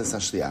l'Rabos es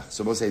hashliach.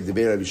 So we'll say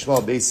Dibei Rabbi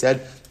Shmuel. They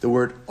said the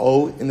word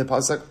O in the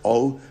pasuk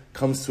O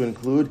comes to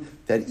include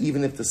that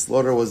even if the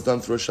slaughter was done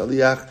through a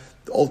shaliach,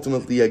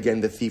 ultimately again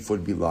the thief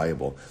would be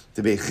liable.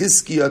 Dibei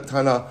Chizkiya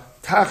Tana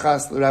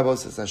Tachas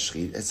l'Rabos es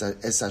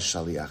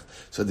hashliach.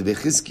 So Dibei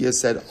Chizkiya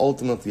said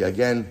ultimately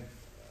again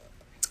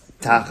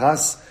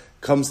Tachas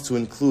comes to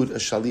include a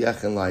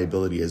shaliach and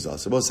liability as well.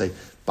 So we'll say,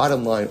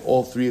 bottom line,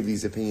 all three of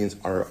these opinions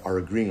are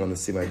agreeing on the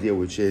same idea,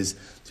 which is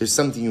there's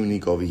something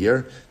unique over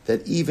here,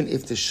 that even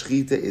if the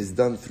shechita is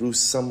done through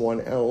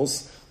someone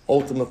else,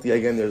 ultimately,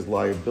 again, there's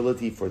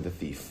liability for the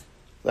thief.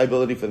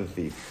 Liability for the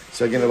thief.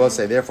 So again, I will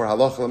say, therefore,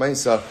 halacha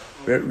l'maisa,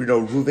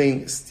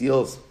 Reuven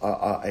steals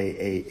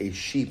a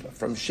sheep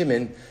from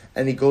Shimon,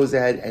 and he goes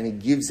ahead and he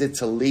gives it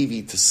to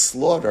Levi to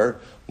slaughter.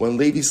 When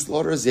Levi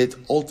slaughters it,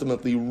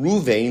 ultimately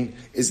Reuven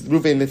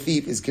the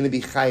thief is going to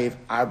be chayiv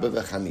arba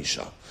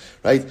v'chamisha,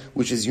 right?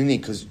 Which is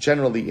unique because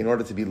generally, in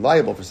order to be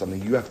liable for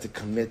something, you have to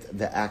commit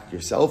the act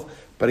yourself.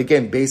 But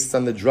again, based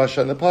on the drasha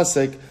and the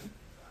pasuk,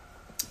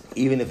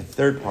 even if a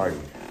third party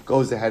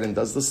goes ahead and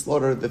does the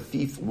slaughter, the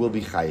thief will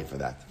be chayiv for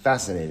that.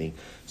 Fascinating.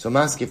 So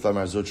Maskif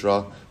Lamar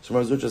Zutra. So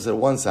Mar Zutra said,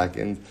 1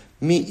 second.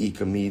 Mi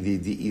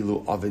ikamidi di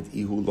ilu avid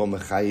ihu lo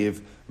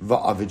mechayiv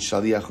va'avid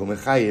shaliach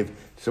mechayiv.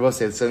 So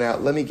now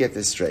let me get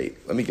this straight.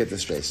 So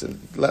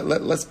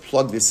let's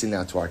plug this in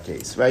now to our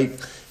case, right?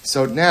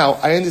 So now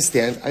I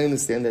understand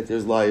that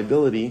there's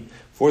liability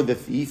for the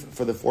thief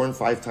for the 4 and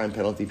 5 time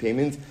penalty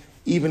payment,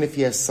 even if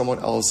he has someone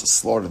else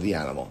slaughter the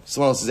animal.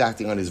 Someone else is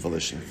acting on his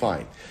volition.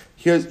 Fine.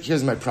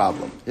 Here's my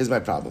problem. It's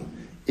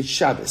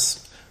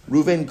Shabbos.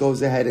 Reuven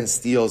goes ahead and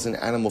steals an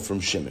animal from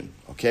Shimon.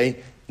 Okay?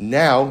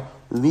 Now,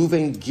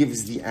 Reuven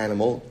gives the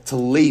animal to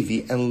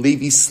Levi, and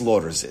Levi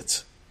slaughters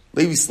it.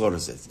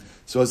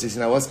 So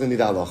now what's going to be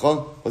the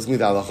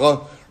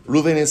halacha?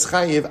 Reuven is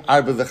chayiv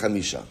arba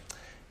v'chamisha.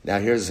 Now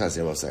here's what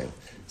I was saying.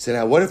 So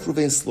now what if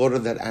Reuven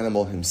slaughtered that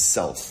animal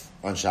himself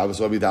on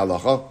Shabbos? What will be the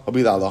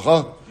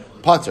halacha?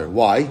 Pater.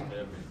 Why?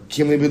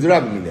 Kimli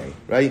b'drabi minei.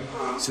 Right?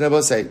 So now I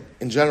was saying,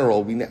 in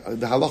general,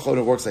 the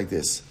halacha works like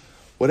this.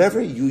 Whatever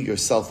you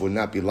yourself would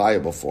not be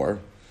liable for,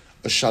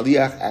 a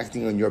shaliach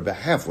acting on your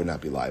behalf would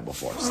not be liable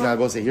for. So now I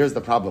will say, here's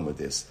the problem with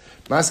this.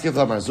 So now, if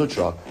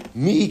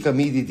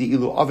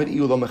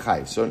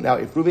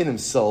Reuven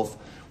himself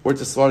were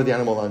to slaughter the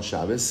animal on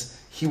Shabbos,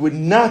 he would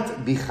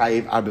not be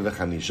chayiv arba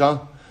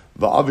v'chamisha,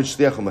 va'avid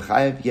shliach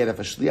u'mechayiv, yet if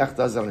a shliach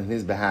does it on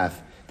his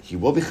behalf, he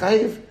will be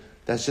chayiv.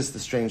 That's just a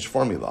strange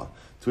formula.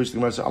 To which the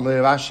Gemara says, Amar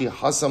Rashi,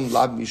 hasam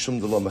lab mishum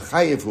de lo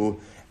mechayiv hu,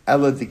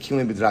 ela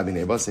dekilin b'drabi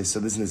nei. So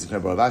listen to this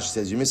incredible. Rashi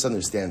says, you're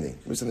misunderstanding.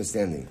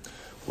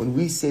 When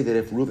we say that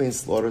if Reuven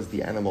slaughters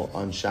the animal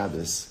on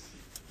Shabbos,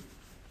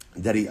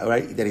 that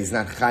he's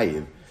not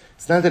chayiv,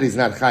 it's not that he's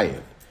not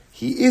chayiv.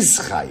 He is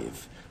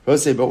chayiv.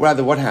 But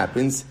rather what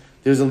happens?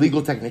 There's a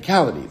legal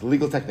technicality. The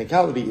legal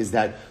technicality is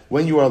that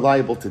when you are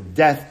liable to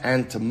death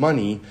and to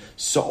money,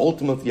 so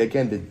ultimately,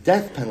 again, the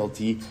death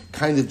penalty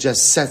kind of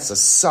just sets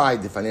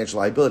aside the financial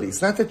liability.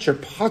 It's not that you're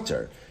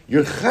pater.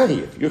 You're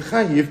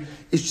chayiv.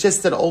 It's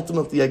just that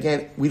ultimately,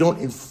 again, we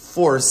don't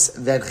enforce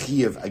that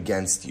chayiv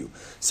against you.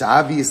 So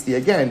obviously,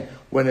 again,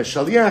 when a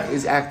shaliach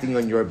is acting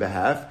on your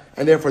behalf,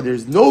 and therefore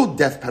there's no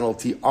death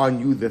penalty on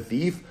you, the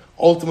thief,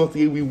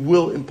 ultimately we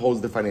will impose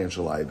the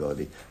financial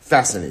liability.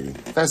 Fascinating.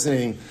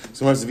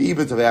 So now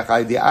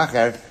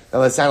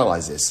let's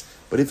analyze this.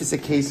 But if it's a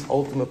case,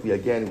 ultimately,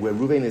 again, where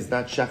Reuven is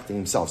not shechting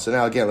himself. So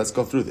now, again, let's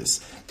go through this.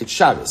 It's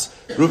Shabbos.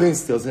 Reuven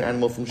steals an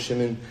animal from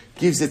Shimon,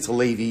 gives it to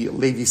Levi.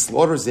 Levi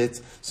slaughters it.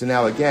 So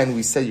now, again,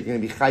 we said you're going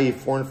to be chayiv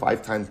 4 and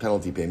 5 times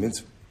penalty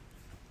payments,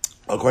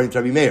 according to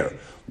Rabbi Meir.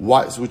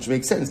 Why? Which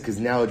makes sense, because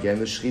now, again,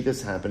 the shechita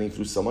is happening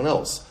through someone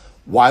else.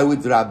 Why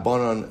would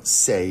Rabbanan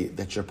say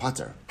that you're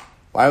pater?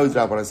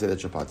 Amri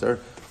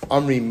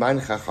man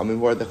chachamim,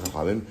 who are the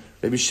chachamim?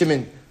 Rabbi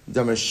Shimon,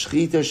 Dama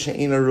shchita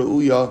she'ena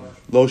reuya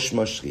lo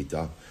shma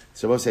shchita.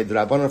 So we'll say the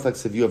Rabban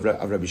reflects the view of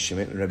Rabbi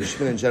Shimon, and Rabbi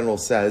Shimon in general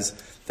says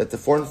that the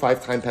 4 and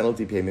 5 time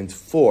penalty payment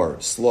for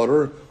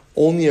slaughter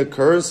only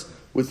occurs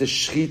with the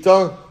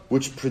shchita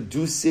which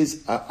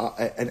produces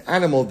an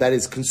animal that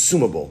is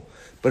consumable.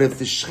 But if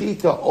the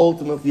shchita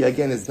ultimately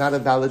again is not a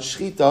valid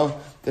shchita,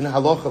 then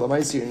halacha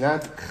l'maisa you're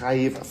not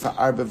chayiv for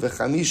arba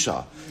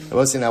v'chamisha. I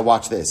will say now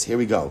watch this. Here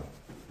we go.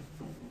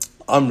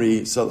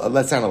 Amri. So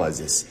let's analyze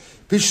this.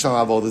 So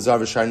I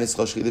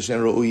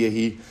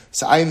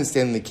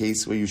understand the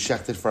case where you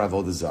shechted for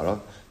avodah zara.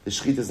 The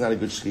shechita is not a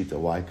good shechita.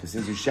 Why? Because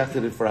since you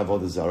shechted it for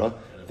avodah zara,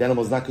 the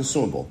animal is not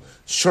consumable.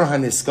 Shur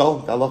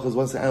haniskal, the halacha is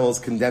once the animal is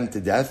condemned to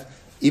death,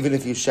 even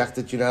if you shecht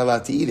it, you're not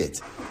allowed to eat it.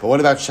 But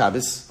what about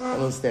Shabbos? I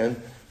don't understand.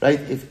 right?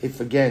 If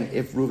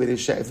Reuven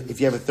is if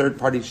you have a third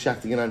party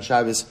shechting it on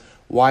Shabbos,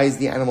 why is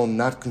the animal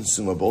not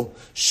consumable?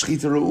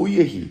 Shchita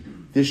re'uyahi.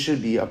 This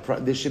should be a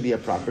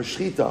proper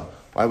shchita.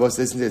 Why was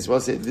this and this? Well,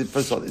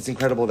 first of all, it's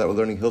incredible that we're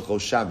learning Hilchos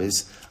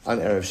Shabbos on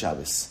Erev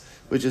Shabbos,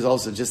 which is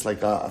also just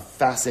like a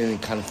fascinating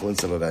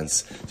confluence of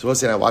events. So we'll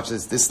say, now watch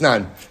this. This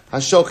nan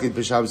hashochit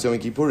b'Shabbos Yom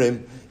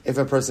Kippurim. If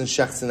a person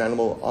shechts an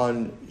animal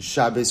on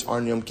Shabbos or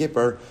on Yom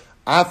Kippur,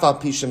 afa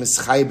pishem is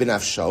chay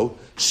b'nafsho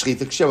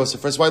shchita ksher. What's the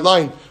first white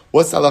line?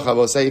 What's the halacha?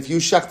 We'll say, if you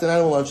shecht an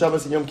animal on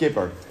Shabbos and Yom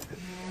Kippur,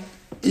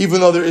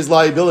 even though there is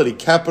liability,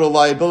 capital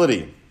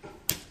liability,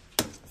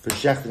 for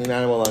shechting an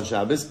animal on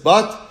Shabbos,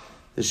 but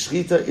the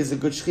shechita is a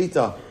good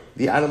shechita.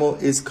 The animal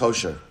is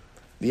kosher.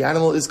 The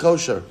animal is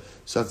kosher.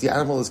 So if the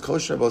animal is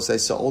kosher, we'll say,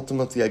 so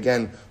ultimately,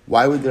 again,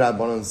 why would the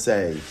Rabbanon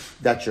say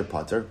that's your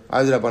pater?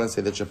 Why would the Rabbanon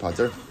say that's your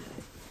pater?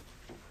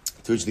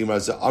 To which the Gemara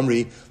says,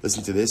 Amri,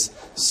 listen to this.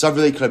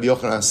 Savrei Rabbi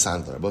Yochanan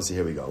Sandler. We'll see,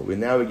 here we go.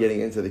 We're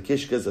getting into the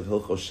kishkas of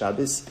Hilchos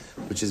Shabbos,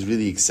 which is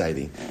really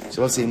exciting.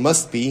 So we'll say, it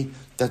must be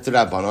that the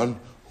Rabbanon,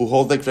 who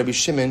hold like Rabbi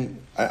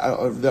Shimon, I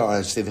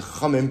should say the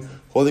Chachamim,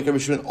 hold like Rabbi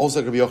Shimon,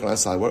 also like Rabbi Yochanan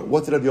Sandler.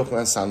 What did Rabbi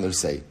Yochanan Sandler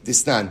say?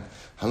 Disnan,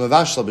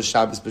 Hamavashal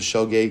b'Shabbos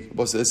b'Shogeg.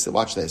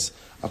 Watch this.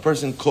 A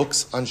person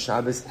cooks on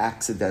Shabbos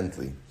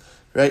accidentally.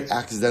 Right?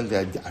 Accidentally,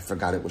 I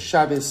forgot it was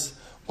Shabbos,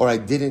 or I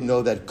didn't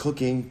know that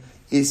cooking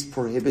is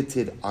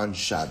prohibited on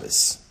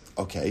Shabbos.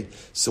 Okay?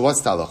 So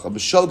what's the halacha?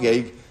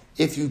 B'Shogeg,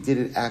 if you did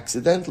it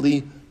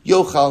accidentally,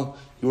 Yochal,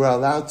 you are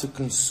allowed to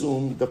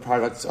consume the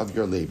products of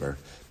your labor.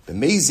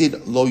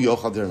 B'mezid lo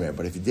yochal dermer.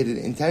 But if you did it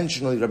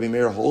intentionally, Rabbi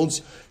Meir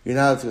holds, you're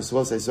not allowed to. So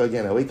we'll say, so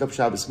again, I wake up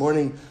Shabbos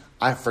morning,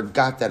 I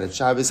forgot that at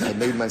Shabbos I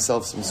made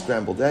myself some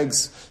scrambled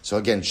eggs. So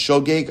again,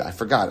 shogeg, I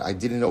forgot. I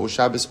didn't know it was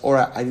Shabbos, or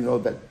I didn't know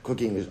that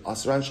cooking is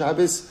asur on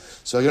Shabbos.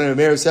 So again, Rabbi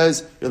Meir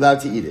says, you're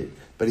allowed to eat it.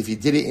 But if you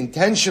did it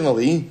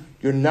intentionally,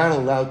 you're not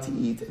allowed to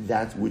eat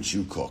that which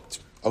you cooked.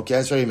 Okay,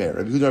 that's Rabbi Meir.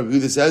 Rabbi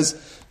Yehuda says,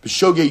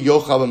 b'shogeg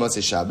yochal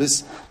b'matzeh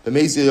Shabbos,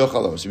 b'mezid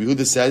yochal lo. So Rabbi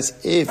Yehuda says,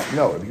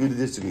 Rabbi Yehuda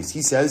disagrees.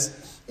 He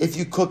says, if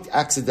you cooked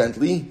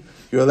accidentally,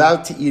 you're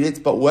allowed to eat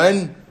it, but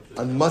when?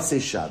 On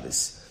Matzeh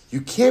Shabbos.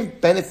 You can't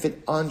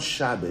benefit on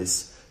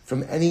Shabbos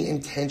from any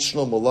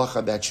intentional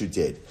malacha that you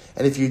did.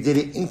 And if you did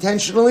it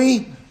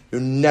intentionally,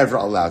 you're never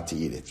allowed to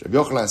eat it. Rabbi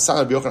Yochanan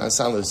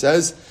Sandler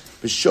says,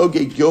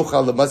 B'shogeg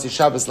yochal l'matzeh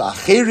Shabbos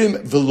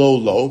la'acherim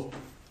v'lo lo.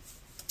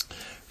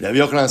 Rabbi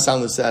Yochanan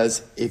Sandler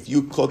says, if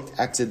you cooked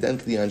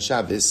accidentally on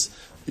Shabbos,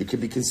 you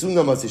could be consumed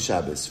on Matzeh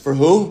Shabbos. For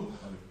who?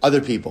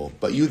 Other people.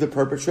 But you, the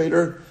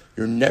perpetrator,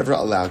 you're never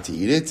allowed to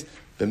eat it.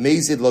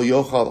 B'mezid lo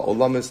yochal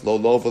olamis lo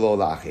lo v'lo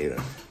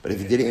la'acherim. But if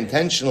you did it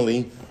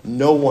intentionally,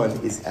 no one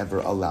is ever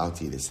allowed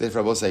to eat it. So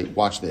therefore, I will say,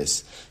 watch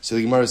this. So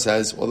the Gemara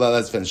says, well,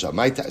 let's finish up.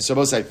 So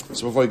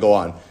before we go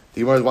on,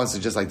 the Gemara wants to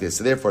just like this.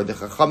 So therefore, the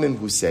Chachamim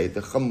who say,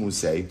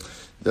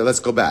 let's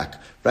go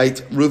back, right?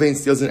 Reuven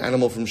steals an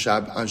animal from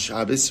on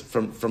Shabbos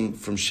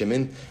from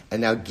Shimon,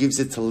 and now gives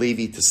it to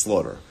Levi to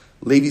slaughter.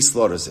 Levi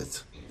slaughters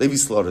it.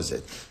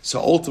 So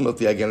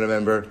ultimately, again,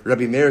 remember,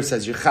 Rabbi Meir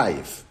says you're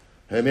chayiv.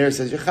 Rabbi Meir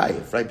says you're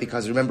chayiv, right?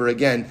 Because remember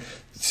again,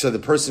 so the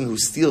person who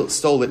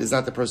stole it is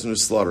not the person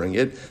who's slaughtering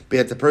it, but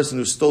yet the person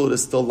who stole it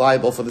is still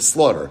liable for the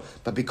slaughter.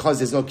 But because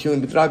there's no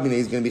killing b'drabina,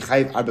 he's going to be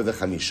chayiv arba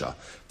v'chamisha.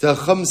 The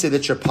Chum say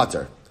that you're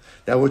pater.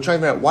 Now we're trying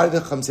to figure out why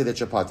did the Chum say that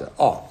you're pater?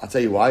 Oh, I'll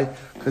tell you why.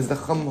 Because the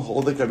Chum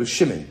hold like Rabbi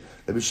Shimon.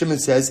 Rabbi Shimon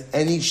says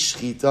any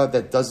shchita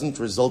that doesn't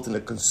result in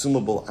a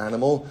consumable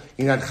animal,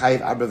 you're not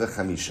chayiv arba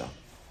v'chamisha.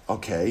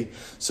 Okay,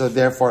 so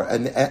therefore,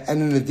 and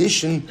in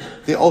addition,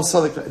 they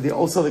also like Rabbi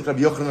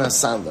Yochanan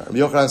Sandler. Rabbi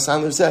Yochanan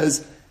Sandler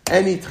says,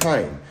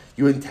 anytime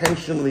you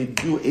intentionally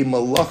do a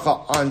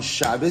malacha on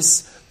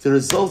Shabbos, the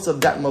results of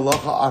that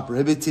malacha are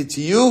prohibited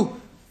to you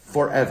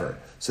forever.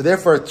 So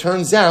therefore, it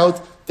turns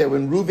out that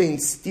when Reuven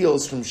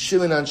steals from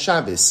Shimon on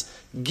Shabbos,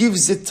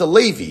 gives it to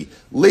Levi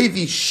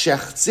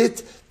shechts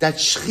it, that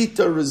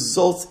shechita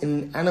results in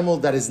an animal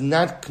that is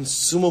not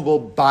consumable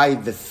by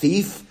the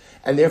thief,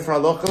 and therefore,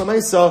 halacha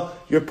l'maisa,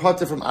 you're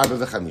pater from arba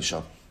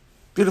v'chamisha.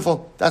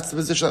 Beautiful. That's the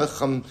position of the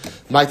Chum.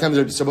 My time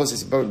of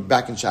Rabbi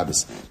back in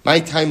Shabbos. My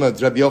time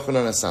of Rabbi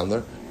Yochanan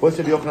Sandler. What's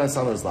Rabbi Yochanan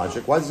Sandler's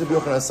logic? Why does Rabbi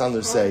Yochanan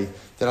Sandler say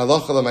that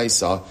halacha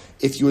l'maisa,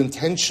 if you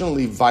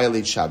intentionally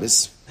violate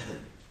Shabbos,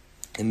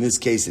 in this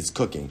case it's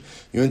cooking,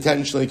 you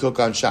intentionally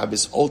cook on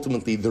Shabbos,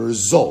 ultimately the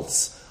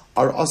results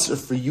are usher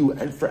for you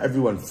and for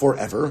everyone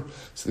forever.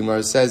 So the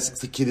Gemara says,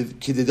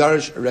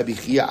 Kididarish Rabbi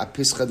Chia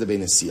apischa de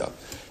benesiya.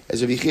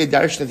 As Rabbi Chia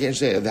darshan at the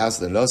end of the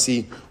house of the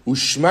Nasi,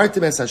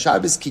 ushmartem es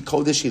haShabbos ki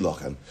kodesh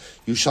hilochem.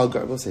 You shall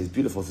guard. We'll say it's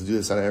beautiful to do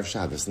this on Erev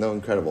Shabbos. No,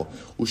 incredible.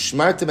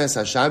 Ushmartem es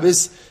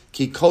haShabbos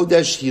ki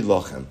kodesh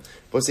hilochem.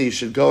 We'll say you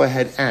should go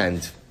ahead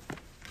and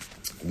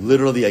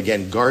literally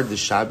again guard the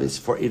Shabbos,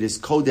 for it is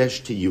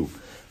kodesh to you.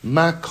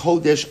 Ma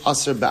kodesh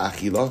aser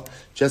ba'achila.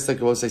 Just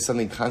like we'll say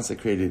something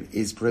consecrated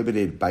is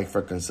prohibited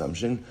for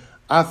consumption.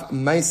 Af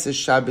ma'aseh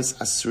Shabbos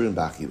asurin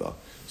ba'achila.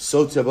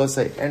 So to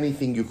say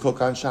anything you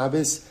cook on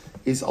Shabbos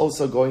is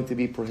also going to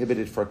be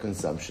prohibited for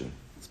consumption.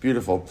 It's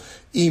beautiful.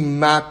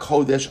 Ima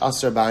kodesh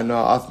asar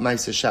ba'ana af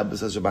ma'aser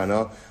Shabbos asar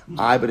ba'ana.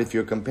 But if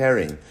you're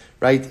comparing,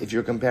 right? If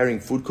you're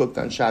comparing food cooked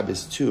on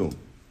Shabbos to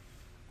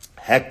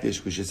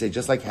hektish, we should say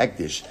just like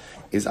hektish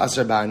is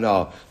asar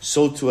ba'ana,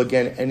 so too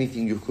again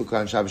anything you cook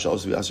on Shabbos should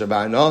also be asar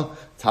ba'ana.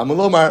 Talmud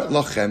lomar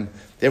lochem.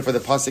 Therefore the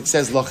pasuk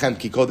says lochem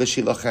ki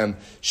kodeshi lochem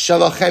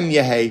shalochem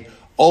yehei.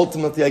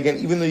 Ultimately, again,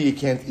 even though you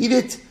can't eat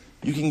it,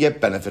 you can get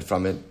benefit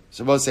from it.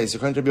 So we'll say, so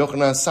according to Rabbi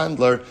Yochanan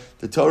Sandler,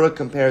 the Torah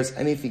compares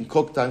anything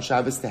cooked on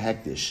Shabbos to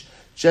hektish.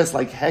 Just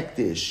like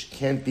hektish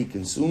can't be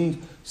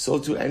consumed, so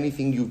too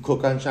anything you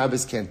cook on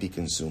Shabbos can't be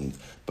consumed.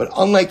 But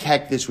unlike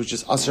hektish, which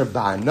is asar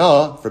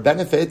ba'ana, for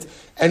benefit,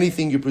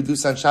 anything you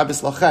produce on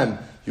Shabbos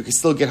lachem, you can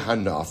still get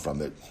hana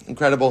from it.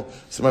 Incredible.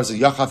 Someone says,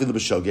 Yachafilu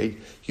b'shogeg.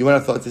 You might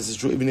have thought this is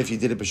true even if you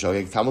did it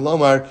b'shogeg. Talmud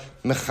lomar,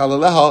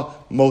 mechalaleha,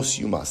 most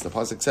you must. The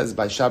pasuk says,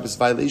 by Shabbos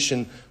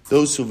violation,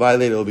 those who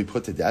violate it will be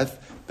put to death.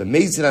 The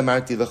meizir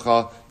amarti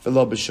lecha,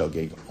 v'lo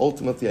b'shogeg.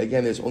 Ultimately,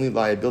 again, there's only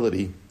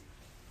liability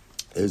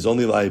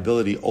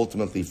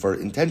ultimately for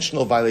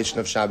intentional violation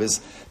of Shabbos,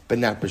 but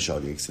not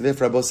b'shogeg. So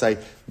therefore, Rabbi say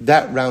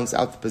that rounds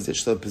out the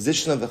position. So the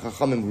position of the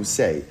Chachamim who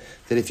say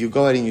that if you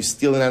go ahead and you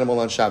steal an animal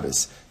on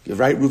Shabbos,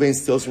 right? Reuven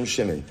steals from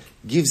Shimon,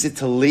 gives it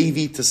to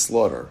Levi to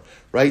slaughter.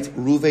 Right?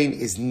 Reuven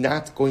is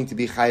not going to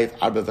be chayiv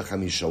arba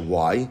v'chamisha.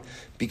 Why?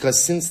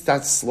 Because since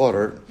that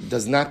slaughter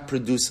does not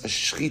produce a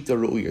shchita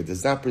ru'uyah,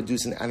 does not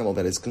produce an animal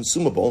that is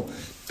consumable,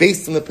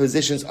 based on the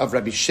positions of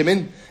Rabbi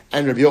Shimon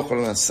and Rabbi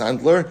Yochanan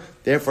Sandler,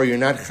 therefore you're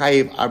not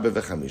chayiv arba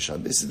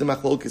v'chamisha. This is the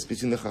machlokes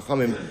between the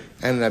Chachamim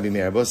and Rabbi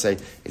Meir.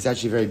 Bosai, it's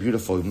actually very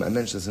beautiful. I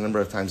mentioned this a number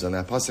of times on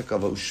that pasuk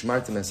of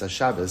Ushmartem es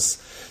Shabbos.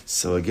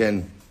 So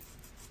again,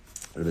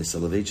 Rabbi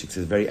Soloveitchik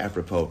says very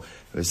apropos.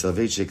 Rabbi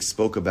Soloveitchik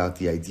spoke about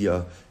the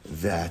idea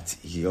that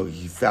he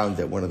found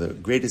that one of the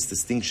greatest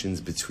distinctions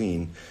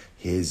between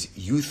his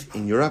youth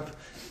in Europe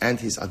and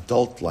his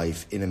adult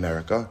life in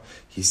America,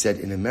 he said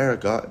in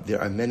America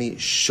there are many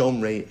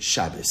Shomrei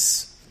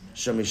Shabbos,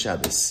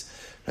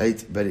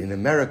 right? But in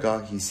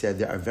America, he said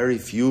there are very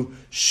few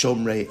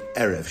Shomrei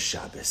Erev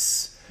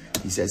Shabbos.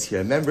 He says he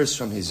remembers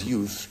from his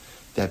youth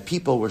that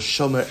people were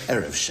Shomer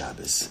Erev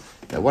Shabbos.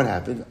 Now what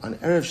happened? On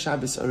Erev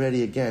Shabbos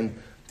already again,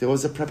 there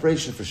was a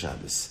preparation for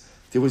Shabbos.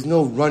 There was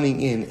no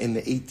running in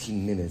the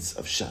 18 minutes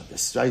of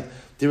Shabbos, right?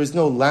 There was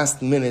no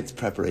last minute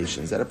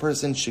preparations. That a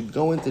person should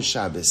go into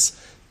Shabbos,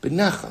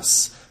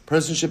 benachas. A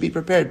person should be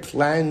prepared.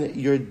 Plan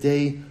your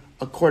day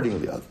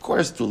accordingly. Of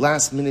course, through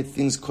last minute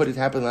things, could it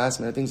happen last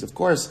minute things? Of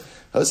course.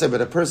 I would say,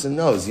 but a person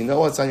knows, you know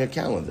what's on your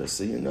calendar.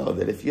 So you know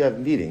that if you have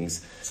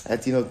meetings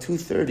at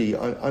 2:30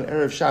 on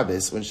Erev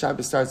Shabbos, when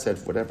Shabbos starts at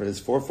whatever it is,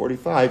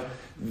 4:45,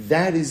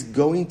 that is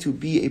going to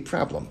be a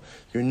problem.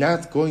 You're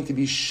not going to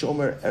be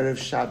Shomer Erev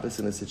Shabbos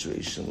in a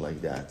situation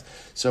like that.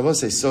 So I will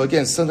say, so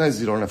again, sometimes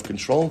you don't have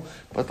control,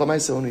 but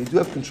Lamaisa, when you do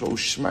have control,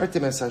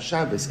 Ushmartem es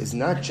Shabbos is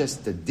not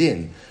just the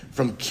din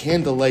from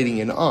candle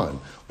lighting and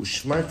on.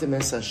 Ushmartem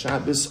es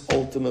Shabbos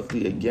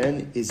ultimately,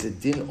 again, is a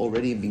din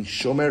already being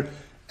Shomer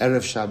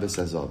Erev Shabbos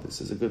as well. This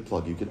is a good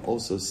plug. You can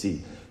also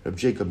see Rabbi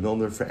Jacob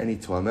Milner for any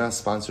Toamah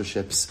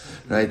sponsorships,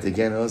 right?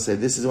 Again, I'll say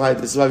this is why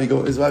we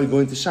go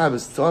into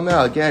Shabbos.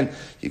 Toamah, again,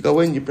 you go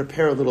in, you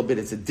prepare a little bit.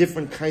 It's a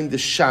different kind of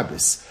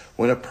Shabbos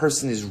when a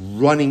person is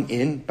running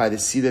in by the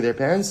seat of their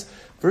pants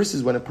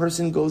versus when a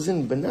person goes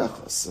in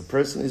benachos. A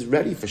person is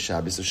ready for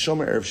Shabbos, a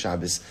Shomer Erev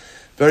Shabbos.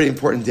 Very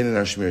important din in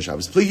our Shemir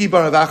Shabbos. Pligi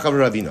baravacha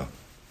v'ravina.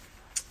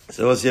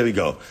 So here we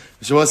go.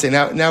 So we'll say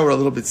now we're a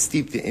little bit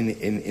steeped in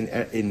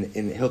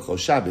Hilchos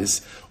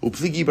Shabbos.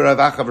 Upligi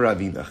baravacha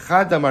v'ravina.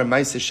 Chad amar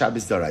ma'aseh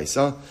Shabbos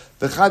daraisa,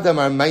 v'chad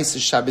amar ma'aseh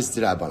Shabbos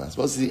d'Rabbanan.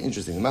 So this is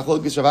interesting.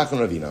 Machlokes Ravacha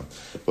and Ravina.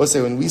 We'll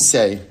say when we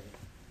say,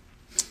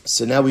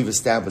 so now we've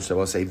established, I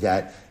will say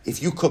that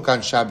if you cook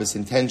on Shabbos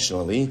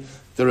intentionally,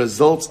 the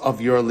results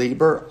of your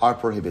labor are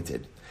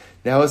prohibited.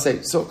 Now we'll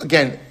say, so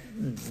again,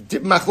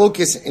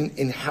 machlokes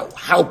in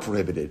how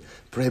prohibited.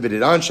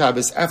 Prohibited on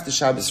Shabbos, after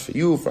Shabbos, for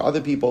you, for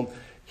other people.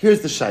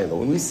 Here's the shaila.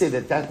 When we say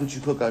that which you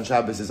cook on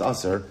Shabbos is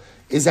asr,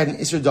 is that an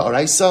isur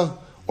da'araisa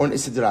or an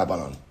isur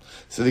da'rabanan?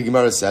 So the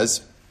Gemara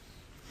says,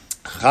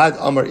 Chad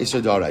amar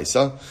isur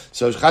da'araisa.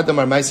 So Chad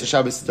amar ma'aseh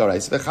Shabbos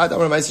da'araisa. Chad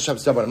amar ma'aseh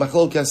Shabbos da'rabanan.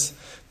 Machlokes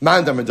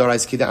man damar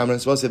da'araisa ki da'amran.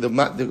 Supposed to say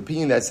the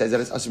opinion that says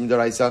that it's asur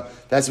da'araisa,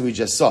 that's what we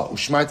just saw.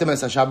 Ushmartem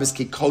es Shabbos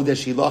ki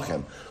kodesh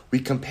hilachem. We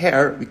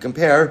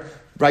compare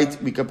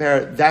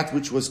that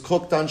which was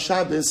cooked on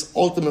Shabbos,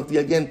 ultimately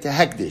again to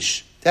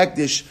hekdish.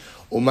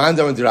 Uman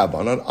damar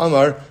d'Rabbanan,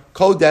 Amar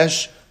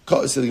kodesh.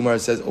 So the Gemara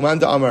says, Uman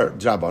damar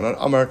d'Rabbanan,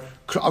 Amar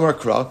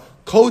kra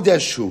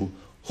kodesh who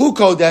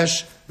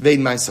kodesh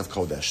vein ma'asav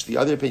kodesh. The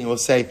other opinion will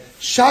say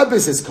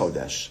Shabbos is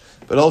kodesh,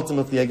 but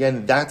ultimately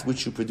again that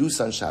which you produce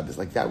on Shabbos,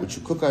 like that which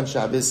you cook on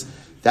Shabbos,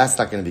 that's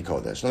not going to be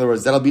kodesh. In other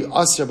words, that'll be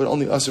asr, but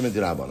only asr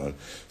d'Rabbanan.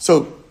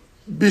 So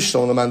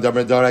bishon l'man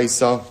damar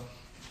d'Oraisa.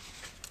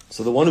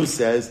 So the one who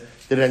says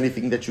that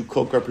anything that you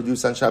cook or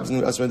produce on Shabbos is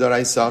going to be asr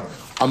d'Oraisa,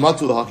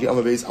 amatu l'haki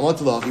amabeis,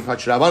 amatu l'haki pach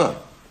Rabbanan.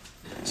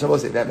 So we'll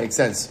say that makes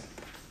sense.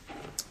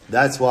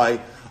 That's why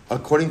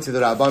according to the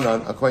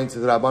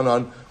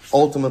Rabbanon,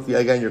 ultimately,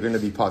 again, you're going to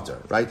be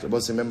potter, right?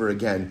 Let's remember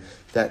again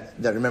that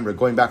remember,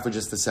 going back for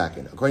just a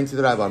second. According to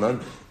the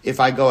Rabbanon, if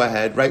I go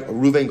ahead, right,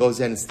 Reuven goes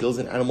in and steals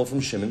an animal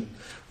from Shimon,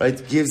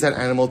 right, gives that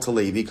animal to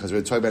Levi, because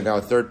we're talking about now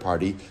a third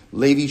party.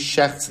 Levi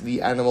shechts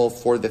the animal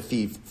for the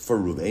thief for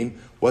Reuven.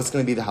 What's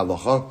going to be the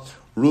halacha?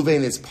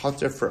 Reuven is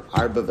potter for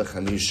arba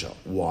v'chamisha.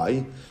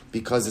 Why?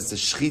 Because it's a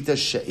shchita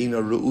she'ina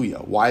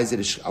ru'uya. Why is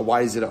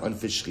it an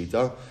unfit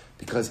shchita?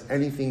 Because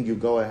anything you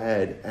go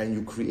ahead and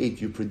you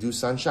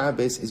produce on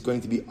Shabbos is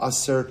going to be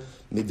aser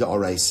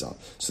mid'oraisa.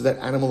 So that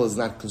animal is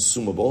not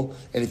consumable.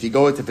 And if you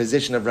go at the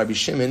position of Rabbi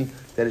Shimon,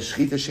 that is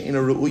shchita she'ina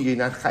ru'uya, you're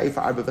not chayiv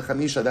arba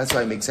v'chamisha, that's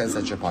why it makes sense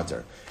that you're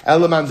potter.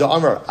 Elaman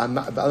da'amar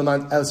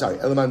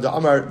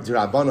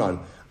d'Rabbanon,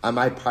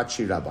 amai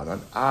patri Rabbanon.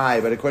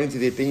 But according to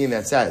the opinion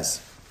that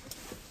says,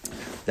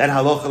 that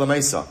halacha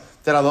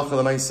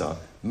l'maisa,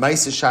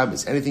 Maisa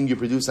Shabbos, anything you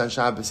produce on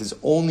Shabbos is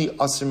only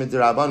Asr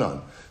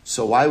Midrabanan.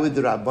 So why would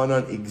the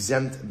Rabbanan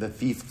exempt the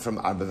thief from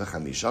Arba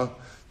v'chamisha?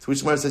 To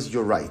which Gemara says,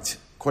 you're right.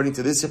 According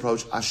to this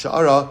approach,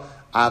 Ashara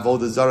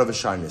Avodah Zara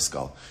v'Shar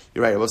Niskal.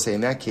 You're right, I will say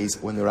in that case,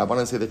 when the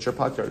Rabbanan say that you're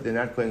potter, they're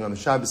not going on the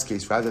Shabbos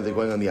case, rather they're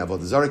going on the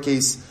Avodah Zara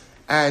case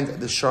and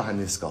the Shar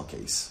HaNiskal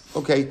case.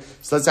 Okay,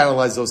 so let's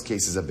analyze those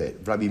cases a bit.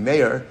 Rabbi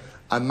Meir,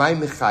 Amay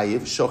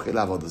mechayiv shochel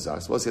avodah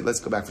zara. So we'll say, let's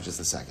go back for just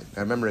a second.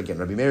 Now remember again,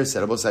 Rabbi Meir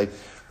said, I will say,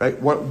 right,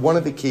 one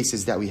of the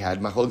cases that we had,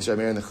 Machlokes Rabbi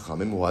Meir and the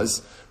Chachamim,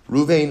 was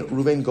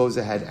Reuven goes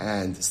ahead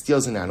and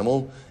steals an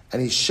animal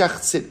and he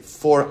shechts it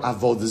for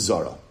avodah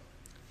zara.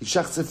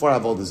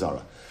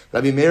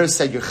 Rabbi Meir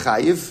said you're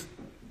chayiv,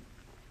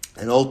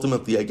 and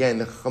ultimately again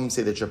the Chachamim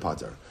say that you're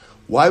potter.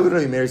 Why would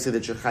Rabbi Meir say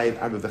that you're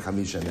chayiv arba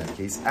v'chamisha in that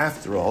case?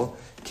 After all,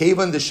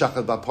 kevan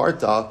deshachal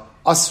b'parta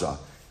asra.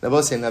 Now,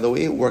 the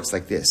way it works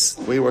like this.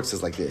 The way it works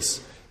is like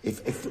this.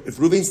 If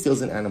Reuven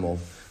steals an animal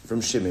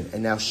from Shimon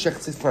and now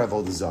shechts it for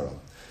avodah zara,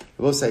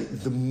 we'll say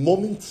the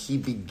moment he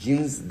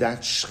begins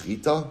that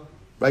shchita,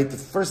 right, the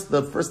first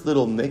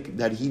little nick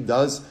that he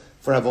does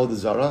for avodah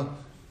zara,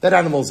 that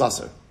animal is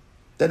aser.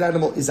 That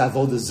animal is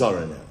avodah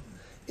zara now.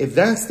 If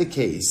that's the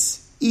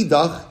case,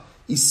 idach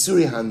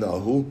isuri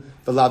hanahu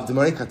v'lav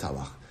d'marei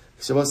katalach.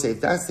 So we'll say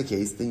if that's the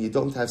case, then you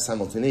don't have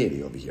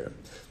simultaneity over here.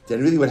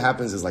 Then really what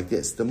happens is like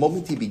this. The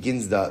moment he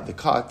begins the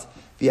cut,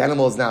 the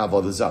animal is now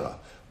avodah zara.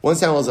 Once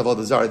the animal is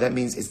avodah zara, that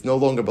means it no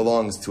longer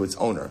belongs to its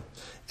owner.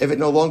 If it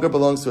no longer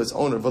belongs to its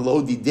owner,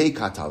 v'lo didei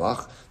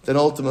katalach, then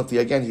ultimately,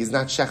 again, he's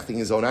not shechting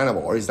his own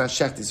animal, or he's not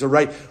shechting. So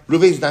right,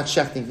 Reuven's not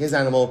shechting his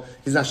animal,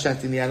 he's not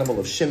shechting the animal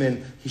of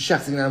Shimon, he's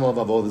shechting the animal of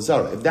avodah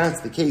zara. If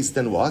that's the case,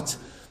 then what?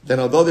 Then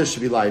although there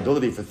should be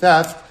liability for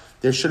theft,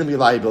 there shouldn't be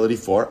liability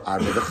for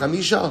arba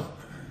v'chamisha.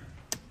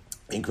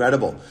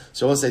 Incredible.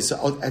 So I'll say,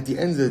 so at the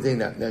end of the day,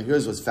 now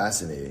here's what's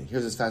fascinating.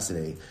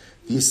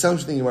 The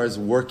assumption that Gemara is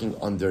working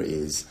under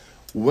is,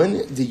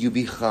 when do you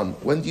become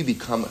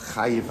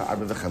chayiv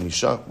arba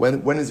v'chamisha?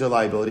 When is there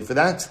liability for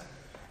that?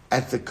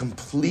 At the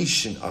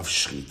completion of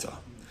shchita.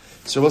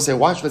 So we'll say,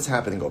 watch what's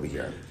happening over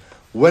here.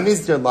 When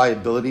is there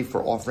liability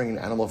for offering an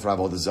animal for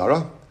avodah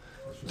zara?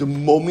 The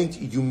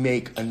moment you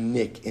make a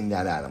nick in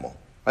that animal.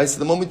 Right? So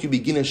the moment you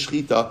begin a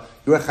shchita,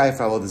 you're a chayiv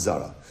for avodah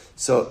zara.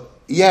 So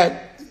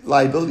yet,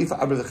 liability for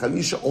arba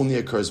v'chamisha only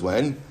occurs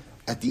when?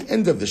 At the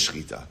end of the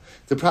shchita.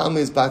 The problem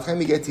is, by the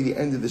time you get to the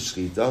end of the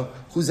shchita,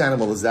 whose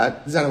animal is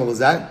that? It's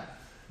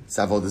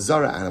avodah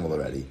zara animal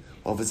already.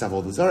 Or if it's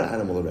avodah zara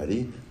animal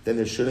already, then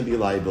there shouldn't be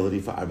liability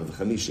for arba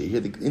v'chamisha. Here,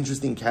 the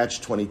interesting catch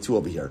 22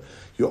 over here.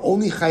 You're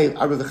only chayiv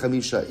arba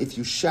v'chamisha if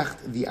you shecht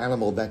the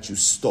animal that you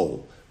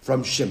stole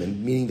from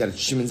Shimon, meaning that it's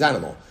Shimon's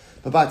animal.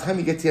 But by the time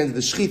you get to the end of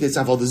the shchita, it's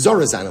avodah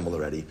zara's animal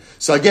already.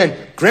 So again,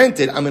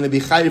 granted, I'm going to be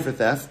chayiv for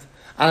theft,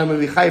 and I'm going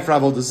to be chayiv for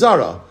avodah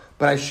zara,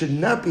 but I should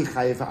not be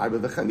chayiv for arba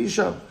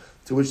v'chamisha.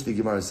 To which the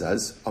Gemara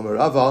says, Amar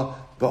Rava,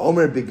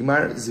 ba'omer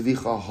bigmar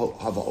zvicha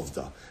hava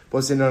ovda.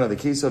 But say, no, the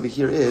case over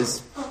here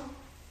is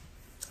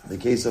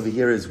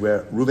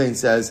where Reuven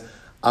says,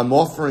 I'm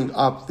offering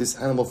up this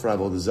animal for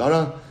avodah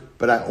zara,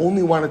 but I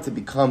only want it to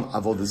become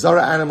avodah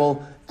zara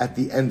animal at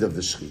the end of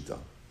the shchita.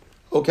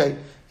 Okay,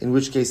 in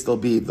which case there'll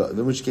be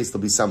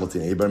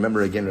simultaneous. But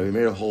remember again, Rabbi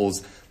Meir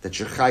holds that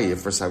you're chayiv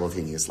for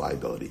simultaneous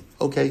liability.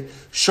 Okay,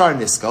 shar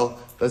niskal.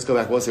 Let's go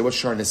back. We'll say, what's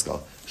shar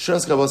niskal? Shar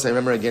niskal, we'll say,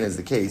 remember again, is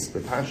the case,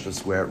 but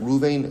Pashtus, where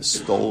Reuven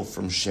stole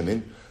from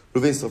Shimon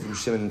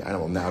an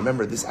animal. Now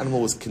remember, this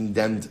animal was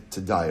condemned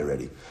to die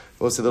already.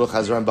 We'll say, little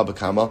Chazran Baba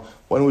Kama.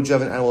 When would you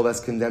have an animal that's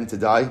condemned to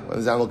die? When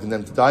is the animal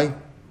condemned to die?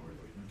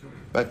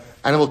 Right?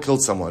 Animal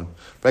killed someone.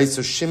 Right?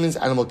 So Shimon's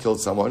animal killed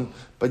someone,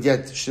 but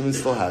yet Shimon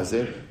still has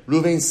it.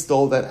 Reuven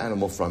stole that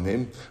animal from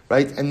him,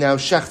 right? And now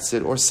shechts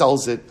it or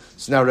sells it.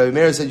 So now Rabbi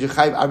Meir said,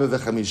 Yechayiv arba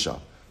v'chamisha.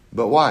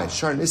 But why?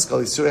 Shar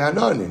niskal isuri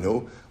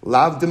hananinu,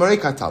 lav d'marei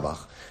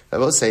katabach. I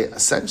will say,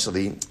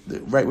 essentially,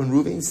 right, when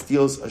Reuven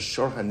steals a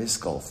shor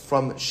haniskal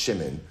from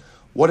Shimon,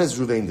 what has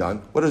Reuven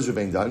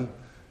done?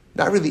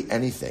 Not really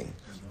anything.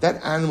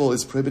 That animal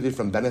is prohibited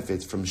from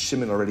benefits from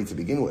Shimon already to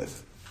begin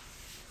with.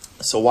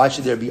 So why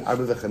should there be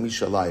arba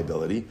v'chamisha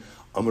liability?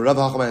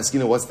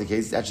 What's the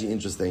case? It's actually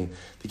interesting.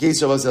 The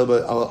case of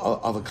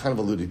a kind of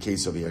alluded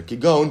case over here.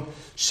 Kigon,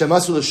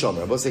 Shemasu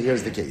l'shomer. We'll say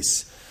here's the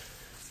case.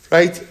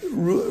 Right,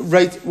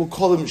 we'll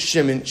call him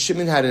Shimon.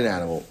 Shimon had an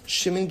animal.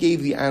 Shimon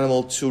gave the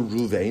animal to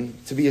Ruvain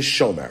to be a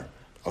shomer.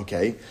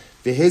 Okay?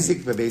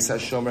 V'hezik bebeis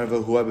ha-shomer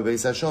v'hua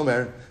bebeis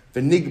ha-shomer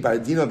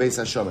v'nigbar dino beis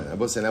ha-shomer. I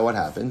will say, now what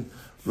happened?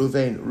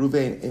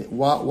 Ruvain,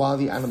 while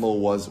the animal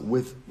was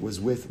with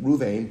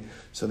Ruvain,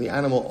 so the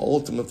animal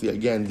ultimately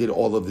again did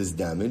all of this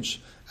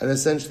damage and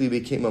essentially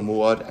became a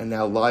muad and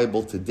now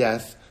liable to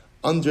death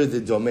under the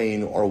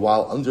domain or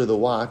while under the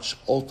watch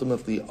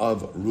ultimately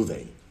of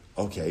Ruvain.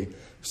 Okay,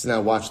 so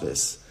now watch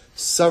this.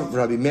 Some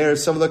Rabbi Meir,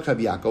 some like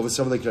Rabbi Yaakov,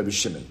 some like Rabbi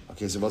Shimon.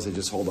 Okay, so I'll say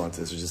just hold on to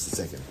this for just a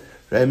second.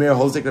 Rabbi Meir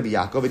holds like Rabbi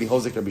Yaakov and he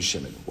holds like Rabbi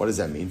Shimon. What does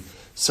that mean?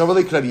 Some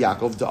like Rabbi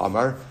Yaakov, the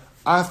Amar,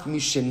 af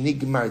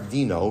mishenigmar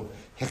dino,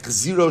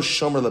 hechziro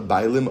shomer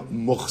lebailim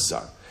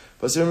muchzar.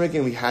 But so remember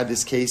again, we had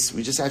this case,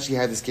 we just actually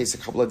had this case a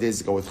couple of days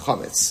ago with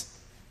chametz.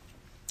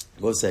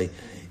 We'll say,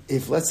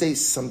 if let's say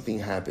something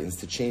happens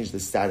to change the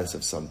status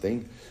of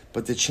something,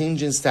 but the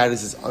change in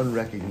status is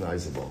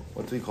unrecognizable,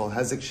 what do we call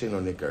hezek shein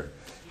or nikar?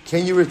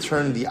 Can you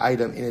return the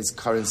item in its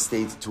current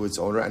state to its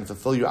owner and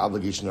fulfill your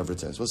obligation of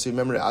return? So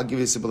remember, I'll give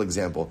you a simple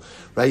example,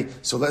 right?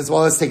 So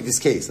let's take this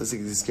case. Let's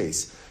take this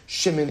case.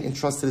 Shimon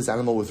entrusted his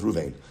animal with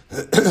Ruvain.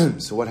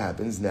 So what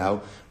happens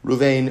now?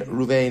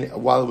 Ruvain,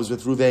 while it was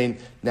with Ruvain,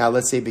 now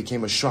let's say it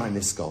became a shar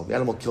niskal. The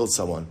animal killed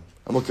someone.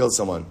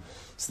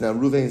 So now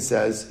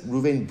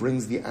Ruvain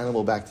brings the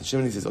animal back to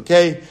Shimon. He says,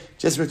 okay,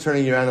 just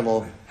returning your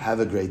animal, have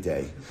a great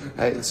day.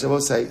 Right? So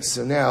we'll say,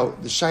 so now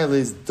the shaila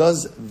is,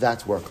 does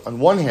that work? On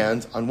one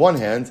hand,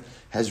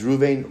 has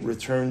Ruvain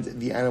returned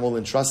the animal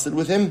entrusted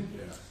with him?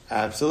 Yeah.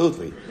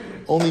 Absolutely.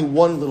 Only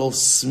one little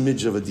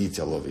smidge of a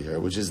detail over here,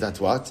 which is that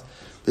what?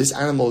 This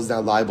animal is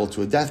now liable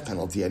to a death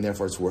penalty and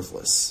therefore it's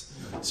worthless.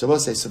 So we'll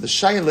say, so the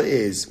shaila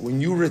is,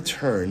 when you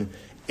return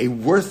a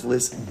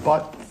worthless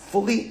but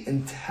fully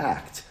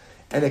intact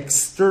and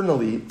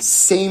externally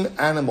same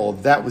animal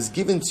that was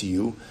given to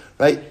you,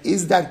 right,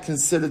 is that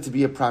considered to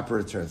be a proper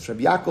return? So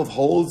Rabbi Yaakov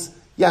holds,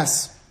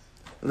 yes.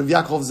 Rabbi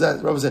Yaakov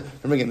said,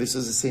 remember again, this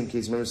is the same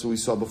case, remember, so we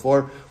saw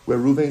before, where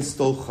Ruvain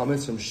stole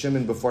chametz from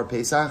Shimon before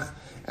Pesach,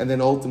 and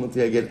then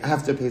ultimately, again,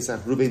 after Pesach,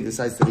 Ruvain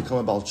decides to become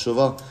a Baal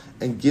Tshuva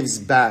and gives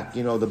back,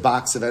 the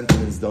box of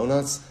Entenmann's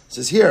donuts. He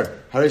says, here,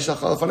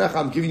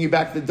 I'm giving you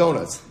back the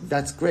donuts.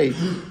 That's great,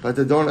 but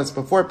the donuts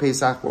before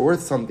Pesach were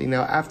worth something.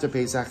 Now, after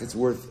Pesach, it's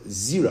worth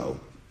 0.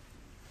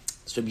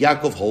 So Rabbi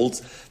Yaakov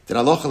holds that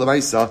halacha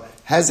l'maisa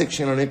hezek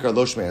shein or nikar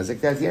lo shmei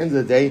hezek. That at the end of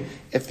the day,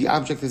 if the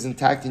object is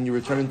intact and you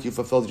return it, you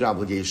fulfilled your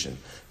obligation.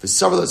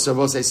 So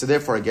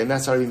therefore, again,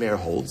 that's how Rabbi Meir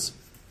holds.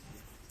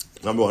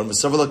 Number one,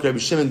 Rabbi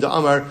Shimon da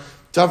Amar.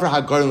 And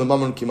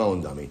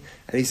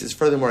he says,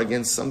 furthermore,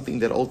 again, something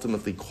that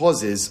ultimately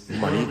causes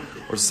money,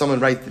 or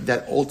someone, right,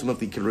 that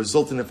ultimately can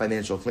result in a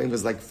financial claim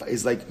is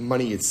like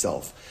money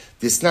itself.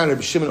 This now Rabbi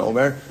Shimon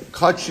Omer,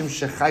 Kachim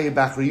shechayev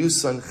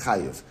b'achriyusan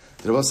chayev.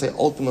 That I will say,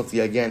 ultimately,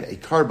 again, a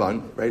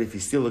carbon, right, if you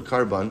steal a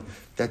carbon,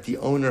 that the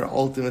owner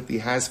ultimately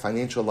has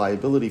financial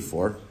liability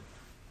for,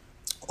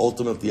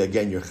 ultimately,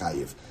 again, you're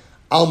chayev.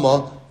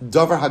 Alma,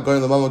 davar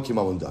hagoyin l'mamon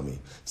kimamon dami.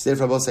 So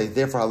therefore, I will say,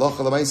 halacha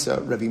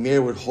l'maisa, Rabbi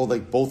Meir would hold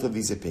like both of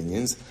these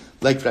opinions,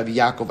 like Rabbi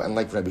Yaakov and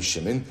like Rabbi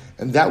Shimon,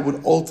 and that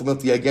would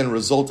ultimately, again,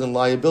 result in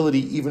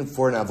liability even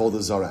for an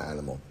avodah zarah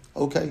animal.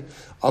 Okay.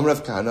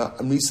 Rav Kahana,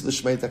 Amrisa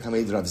l'shmeita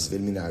kameid Rav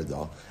Zvid min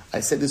Narda. I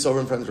said this over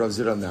in front of Rav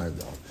Zvid of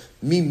Narda.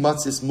 Mi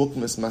matzis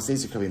mukmas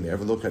masnezi Rabbi Meir,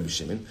 v'lo Rabbi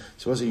Shimon.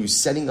 So are you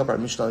setting up our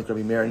Mishnah like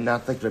Rabbi Meir,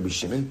 not like Rabbi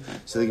Shimon?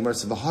 So the Gemara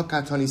says,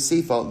 v'hakatani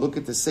seifa, look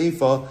at the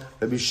seifa,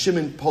 Rabbi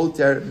Shimon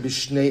poter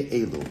b'shnei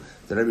elu.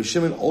 The Rabbi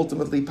Shimon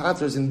ultimately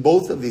paters in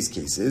both of these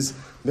cases.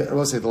 I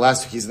will say the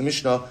last two cases of the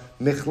Mishnah,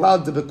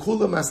 mechlad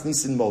debekula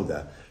masnisin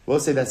moda. We'll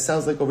say that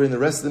sounds like over in the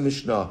rest of the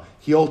Mishnah,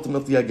 he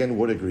ultimately again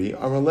would agree.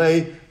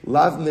 Amalei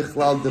lav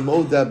nichlal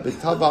demoda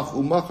betavach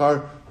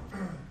umachar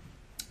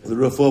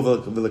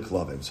l'rafov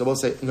v'leklavim. So we'll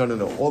say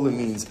no. All it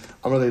means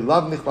amalei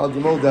lav nichlal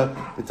demoda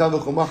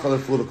betavach umachar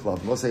l'rafov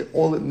v'leklavim. We'll say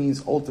all it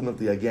means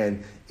ultimately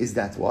again is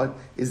that what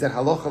is that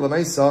halacha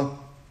l'maisa.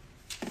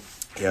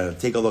 Yeah,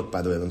 take a look,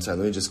 by the way. I'm sorry,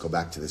 let me just go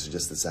back to this for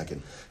just a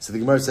second. So the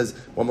Gemara says,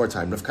 one more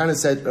time. Rav Kahana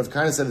said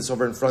this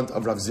over in front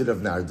of Rav Zid of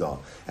Narda.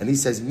 And he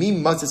says, Mi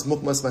matzis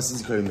mukmas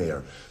masiz Rabbi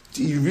Meir.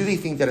 Do you really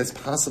think that it's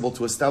possible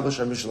to establish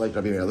our mission like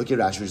Rabbi Meir? Look at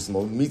Rashi.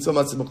 Mitzvah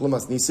matzis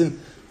mukmas nisin.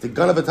 The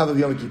gun of a tav of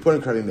Yom Kippur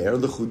and Rabbi Meir.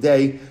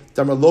 L'chudei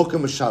damar loka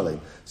mashale.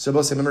 So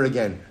remember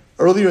again.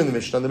 Earlier in the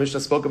Mishnah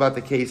spoke about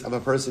the case of a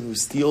person who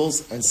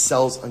steals and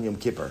sells on Yom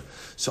Kippur.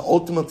 So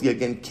ultimately,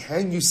 again,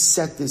 can you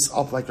set this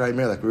up like Rabbi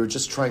Meir, like we were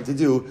just trying to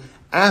do?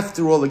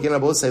 After all, again, I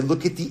will say,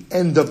 look at the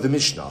end of the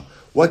Mishnah.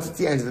 What did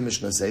the end of the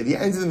Mishnah say? The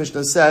end of the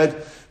Mishnah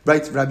said,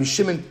 right, Rabbi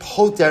Shimon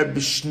poter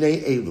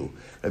b'shnei elu.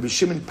 Rabbi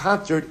Shimon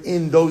patered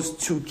in those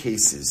two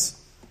cases.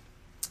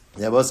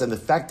 And I will say, the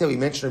fact that we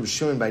mentioned Rabbi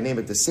Shimon by name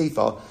at the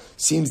Seifa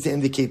seems to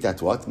indicate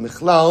that what?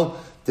 Michlal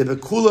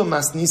debekula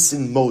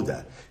masnisin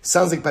moda.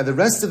 Sounds like by the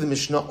rest of the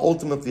Mishnah,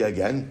 ultimately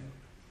again,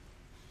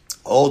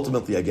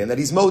 Ultimately, again, that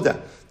he's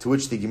moda, to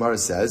which the Gemara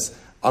says,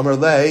 Amar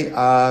lei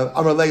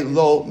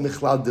lo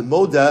michlal de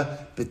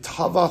moda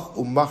betavach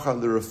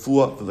umachar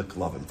l'refuah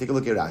v'leklavim. Take a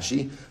look at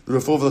Rashi.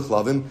 L'refuah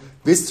v'leklavim.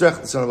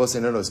 Bistrech, the son of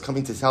Osei, is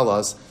coming to tell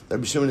us that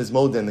Rabbi Shimon is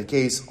moda in the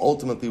case,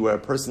 ultimately, where a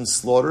person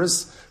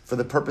slaughters for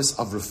the purpose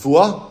of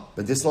refuah,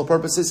 medicinal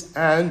purposes,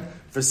 and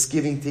for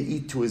giving to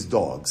eat to his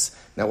dogs.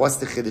 Now, what's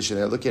the chiddush in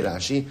there? Look at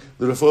Rashi.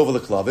 L'refuah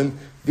v'leklavim.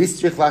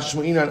 Bistrech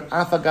lashmu'inan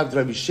afagav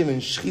Rabbi Shimon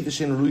shchita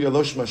shen ruya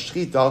lo shma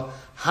shchita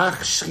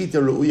hach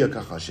shchita ruya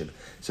kachashiv.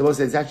 So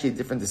it's actually a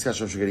different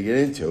discussion which we're going to get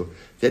into,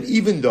 that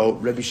even though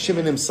Rabbi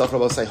Shimon himself,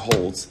 Rabbi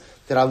holds,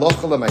 that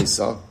halacha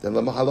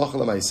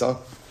l'maisa,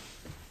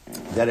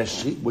 that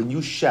when you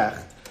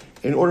shecht,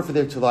 in order for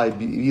there to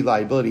be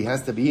liability, it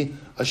has to be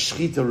a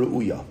shchita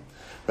ru'uya.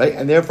 Right?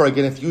 And therefore,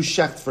 again, if you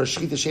shecht for a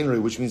shchita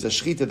shenri, which means a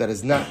shchita that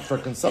is not for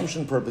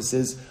consumption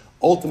purposes,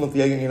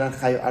 ultimately, again, you're not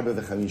chayav arba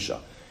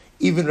v'chamisha.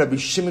 Even Rabbi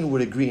Shimon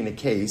would agree in a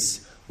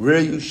case where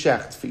you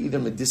shecht for either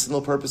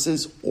medicinal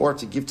purposes or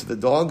to give to the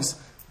dogs.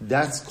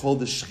 That's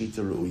called the shchita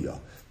ru'uya.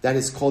 That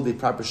is called a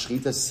proper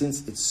shchita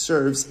since it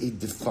serves a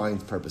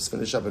defined purpose.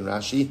 Finish up in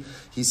Rashi.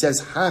 He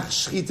says, "Hach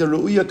shchita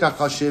ru'uya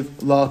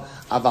kachashiv la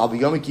aval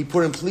b'yom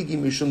kippurim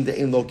pligi mishum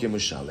de'en lo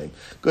kemushalim."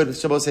 Good.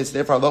 Shabbos says,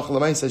 therefore, halacha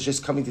l'maisa is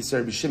just coming to say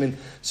Rabbi Shimon.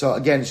 So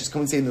again, it's just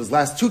coming to say in those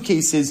last two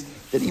cases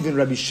that even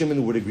Rabbi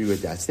Shimon would agree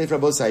with that. So therefore,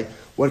 Rabbi say,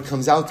 what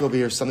comes out over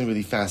here is something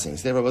really fascinating.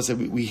 So therefore,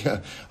 Rabbi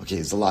say, okay,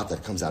 there's a lot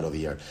that comes out over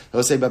here.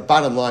 Rabbi say, but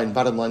bottom line,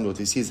 what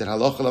we see is that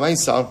halacha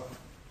l'maisa,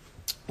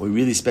 we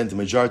really spent the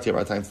majority of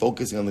our time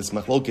focusing on this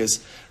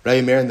machlokes,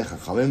 Rabbi Meir and the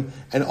Chachamim,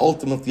 and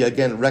ultimately,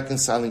 again,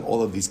 reconciling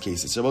all of these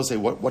cases. So I will say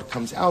what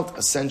comes out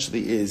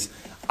essentially is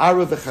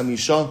Arba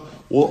v'chamisha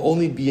will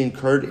only be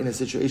incurred in a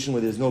situation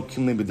where there's no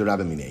kumim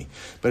b'derabba minei.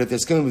 But if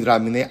there's kumim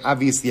b'derabba minei,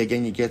 obviously,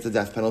 again, you get the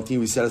death penalty.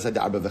 We set aside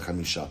the Arba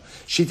v'chamisha.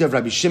 Shita of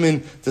Rabbi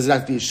Shimon, does it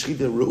have to be a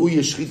shchita ru'uya,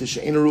 shchita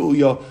she'ena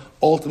ru'uya,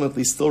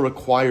 ultimately still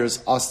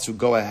requires us to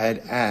go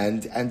ahead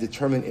and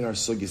determine in our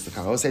sugis the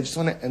come. I just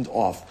want to end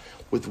off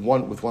with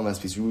one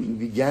last piece. We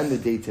began the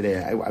day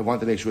today. I want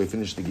to make sure we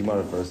finish the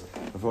Gemara first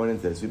before we went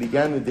into this. We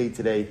began the day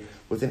today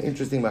with an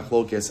interesting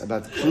machlokes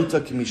about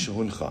Kluta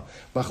Kimishahuncha.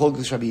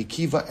 Machlokes Rabbi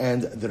Akiva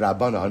and the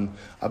Rabbanan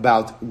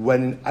about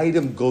when an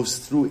item goes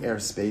through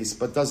airspace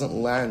but doesn't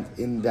land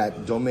in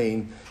that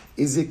domain,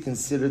 is it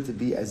considered to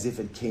be as if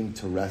it came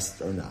to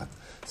rest or not?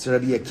 So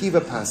Rabbi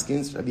Akiva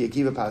Paskins,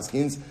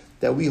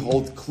 that we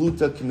hold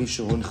Kluta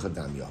Kimishahuncha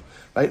Damya.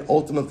 Right?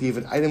 Ultimately, if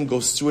an item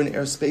goes through an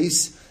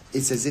airspace,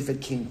 it's as if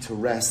it came to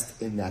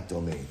rest in that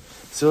domain.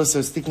 So I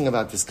was thinking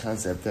about this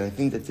concept, and I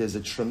think that there's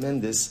a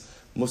tremendous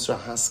Musar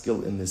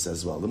Haskell in this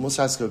as well. The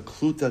Musar Haskell,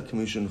 Kluta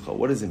Kamishuncha,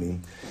 what does it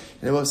mean?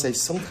 And I will say,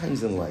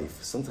 sometimes in life,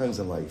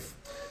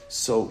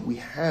 so we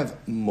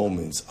have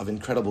moments of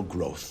incredible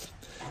growth,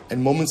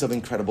 and moments of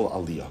incredible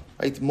aliyah,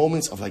 right?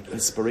 Moments of like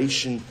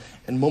inspiration,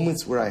 and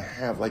moments where I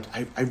have, like,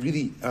 I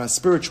really, on a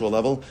spiritual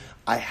level,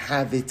 I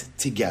have it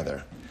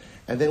together.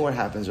 And then what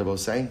happens, Rabbi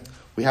was saying?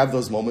 We have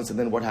those moments, and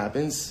then what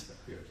happens?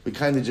 We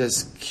kind of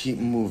just keep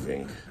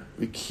moving.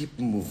 We keep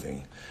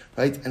moving,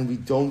 right? And we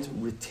don't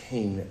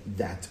retain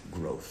that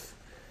growth.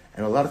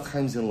 And a lot of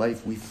times in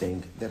life we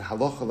think that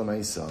halacha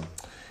l'maisa,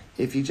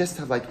 if you just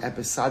have like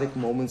episodic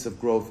moments of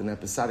growth and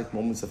episodic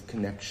moments of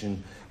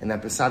connection and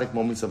episodic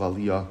moments of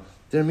aliyah,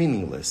 they're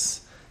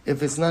meaningless.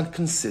 If it's not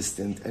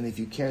consistent and if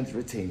you can't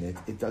retain it,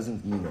 it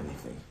doesn't mean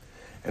anything.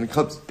 And it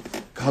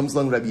comes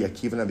along Rabbi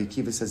Akiva, and Rabbi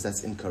Akiva says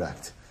that's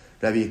incorrect.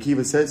 Rabbi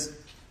Akiva says,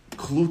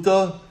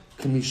 Kluta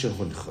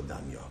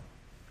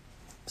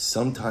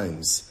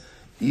sometimes,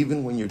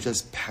 even when you're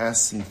just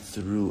passing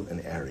through an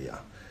area,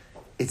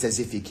 it's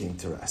as if you came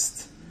to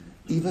rest.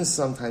 Even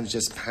sometimes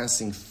just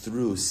passing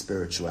through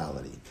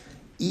spirituality,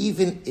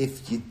 even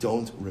if you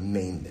don't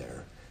remain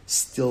there,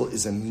 still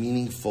is a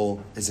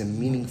meaningful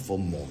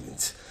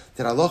moment.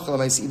 That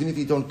Allah, even if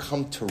you don't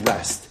come to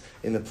rest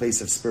in the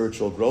place of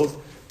spiritual growth,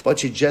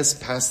 but you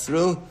just pass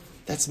through,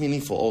 that's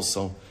meaningful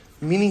also.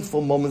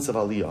 Meaningful moments of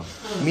aliyah,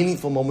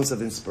 meaningful moments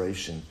of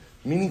inspiration,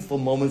 meaningful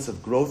moments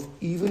of growth,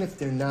 even if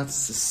they're not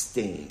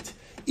sustained,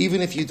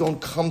 even if you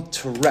don't come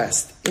to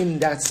rest in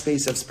that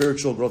space of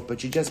spiritual growth,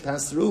 but you just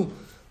pass through,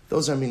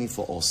 those are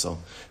meaningful also.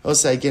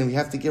 Also, again, we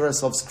have to give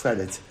ourselves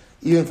credit,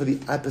 even for the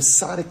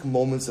episodic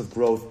moments of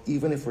growth,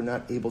 even if we're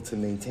not able to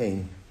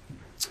maintain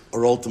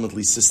or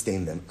ultimately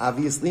sustain them.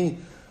 Obviously,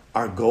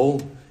 our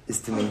goal is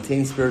to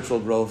maintain spiritual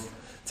growth,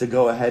 to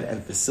go ahead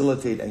and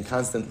facilitate and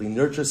constantly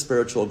nurture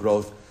spiritual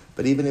growth.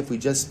 But even if we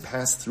just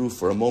pass through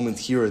for a moment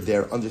here or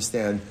there,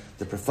 understand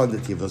the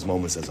profundity of those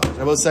moments as well.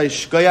 I will say,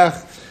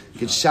 Shkoyach,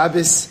 good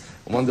Shabbos,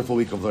 a wonderful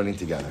week of learning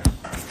together.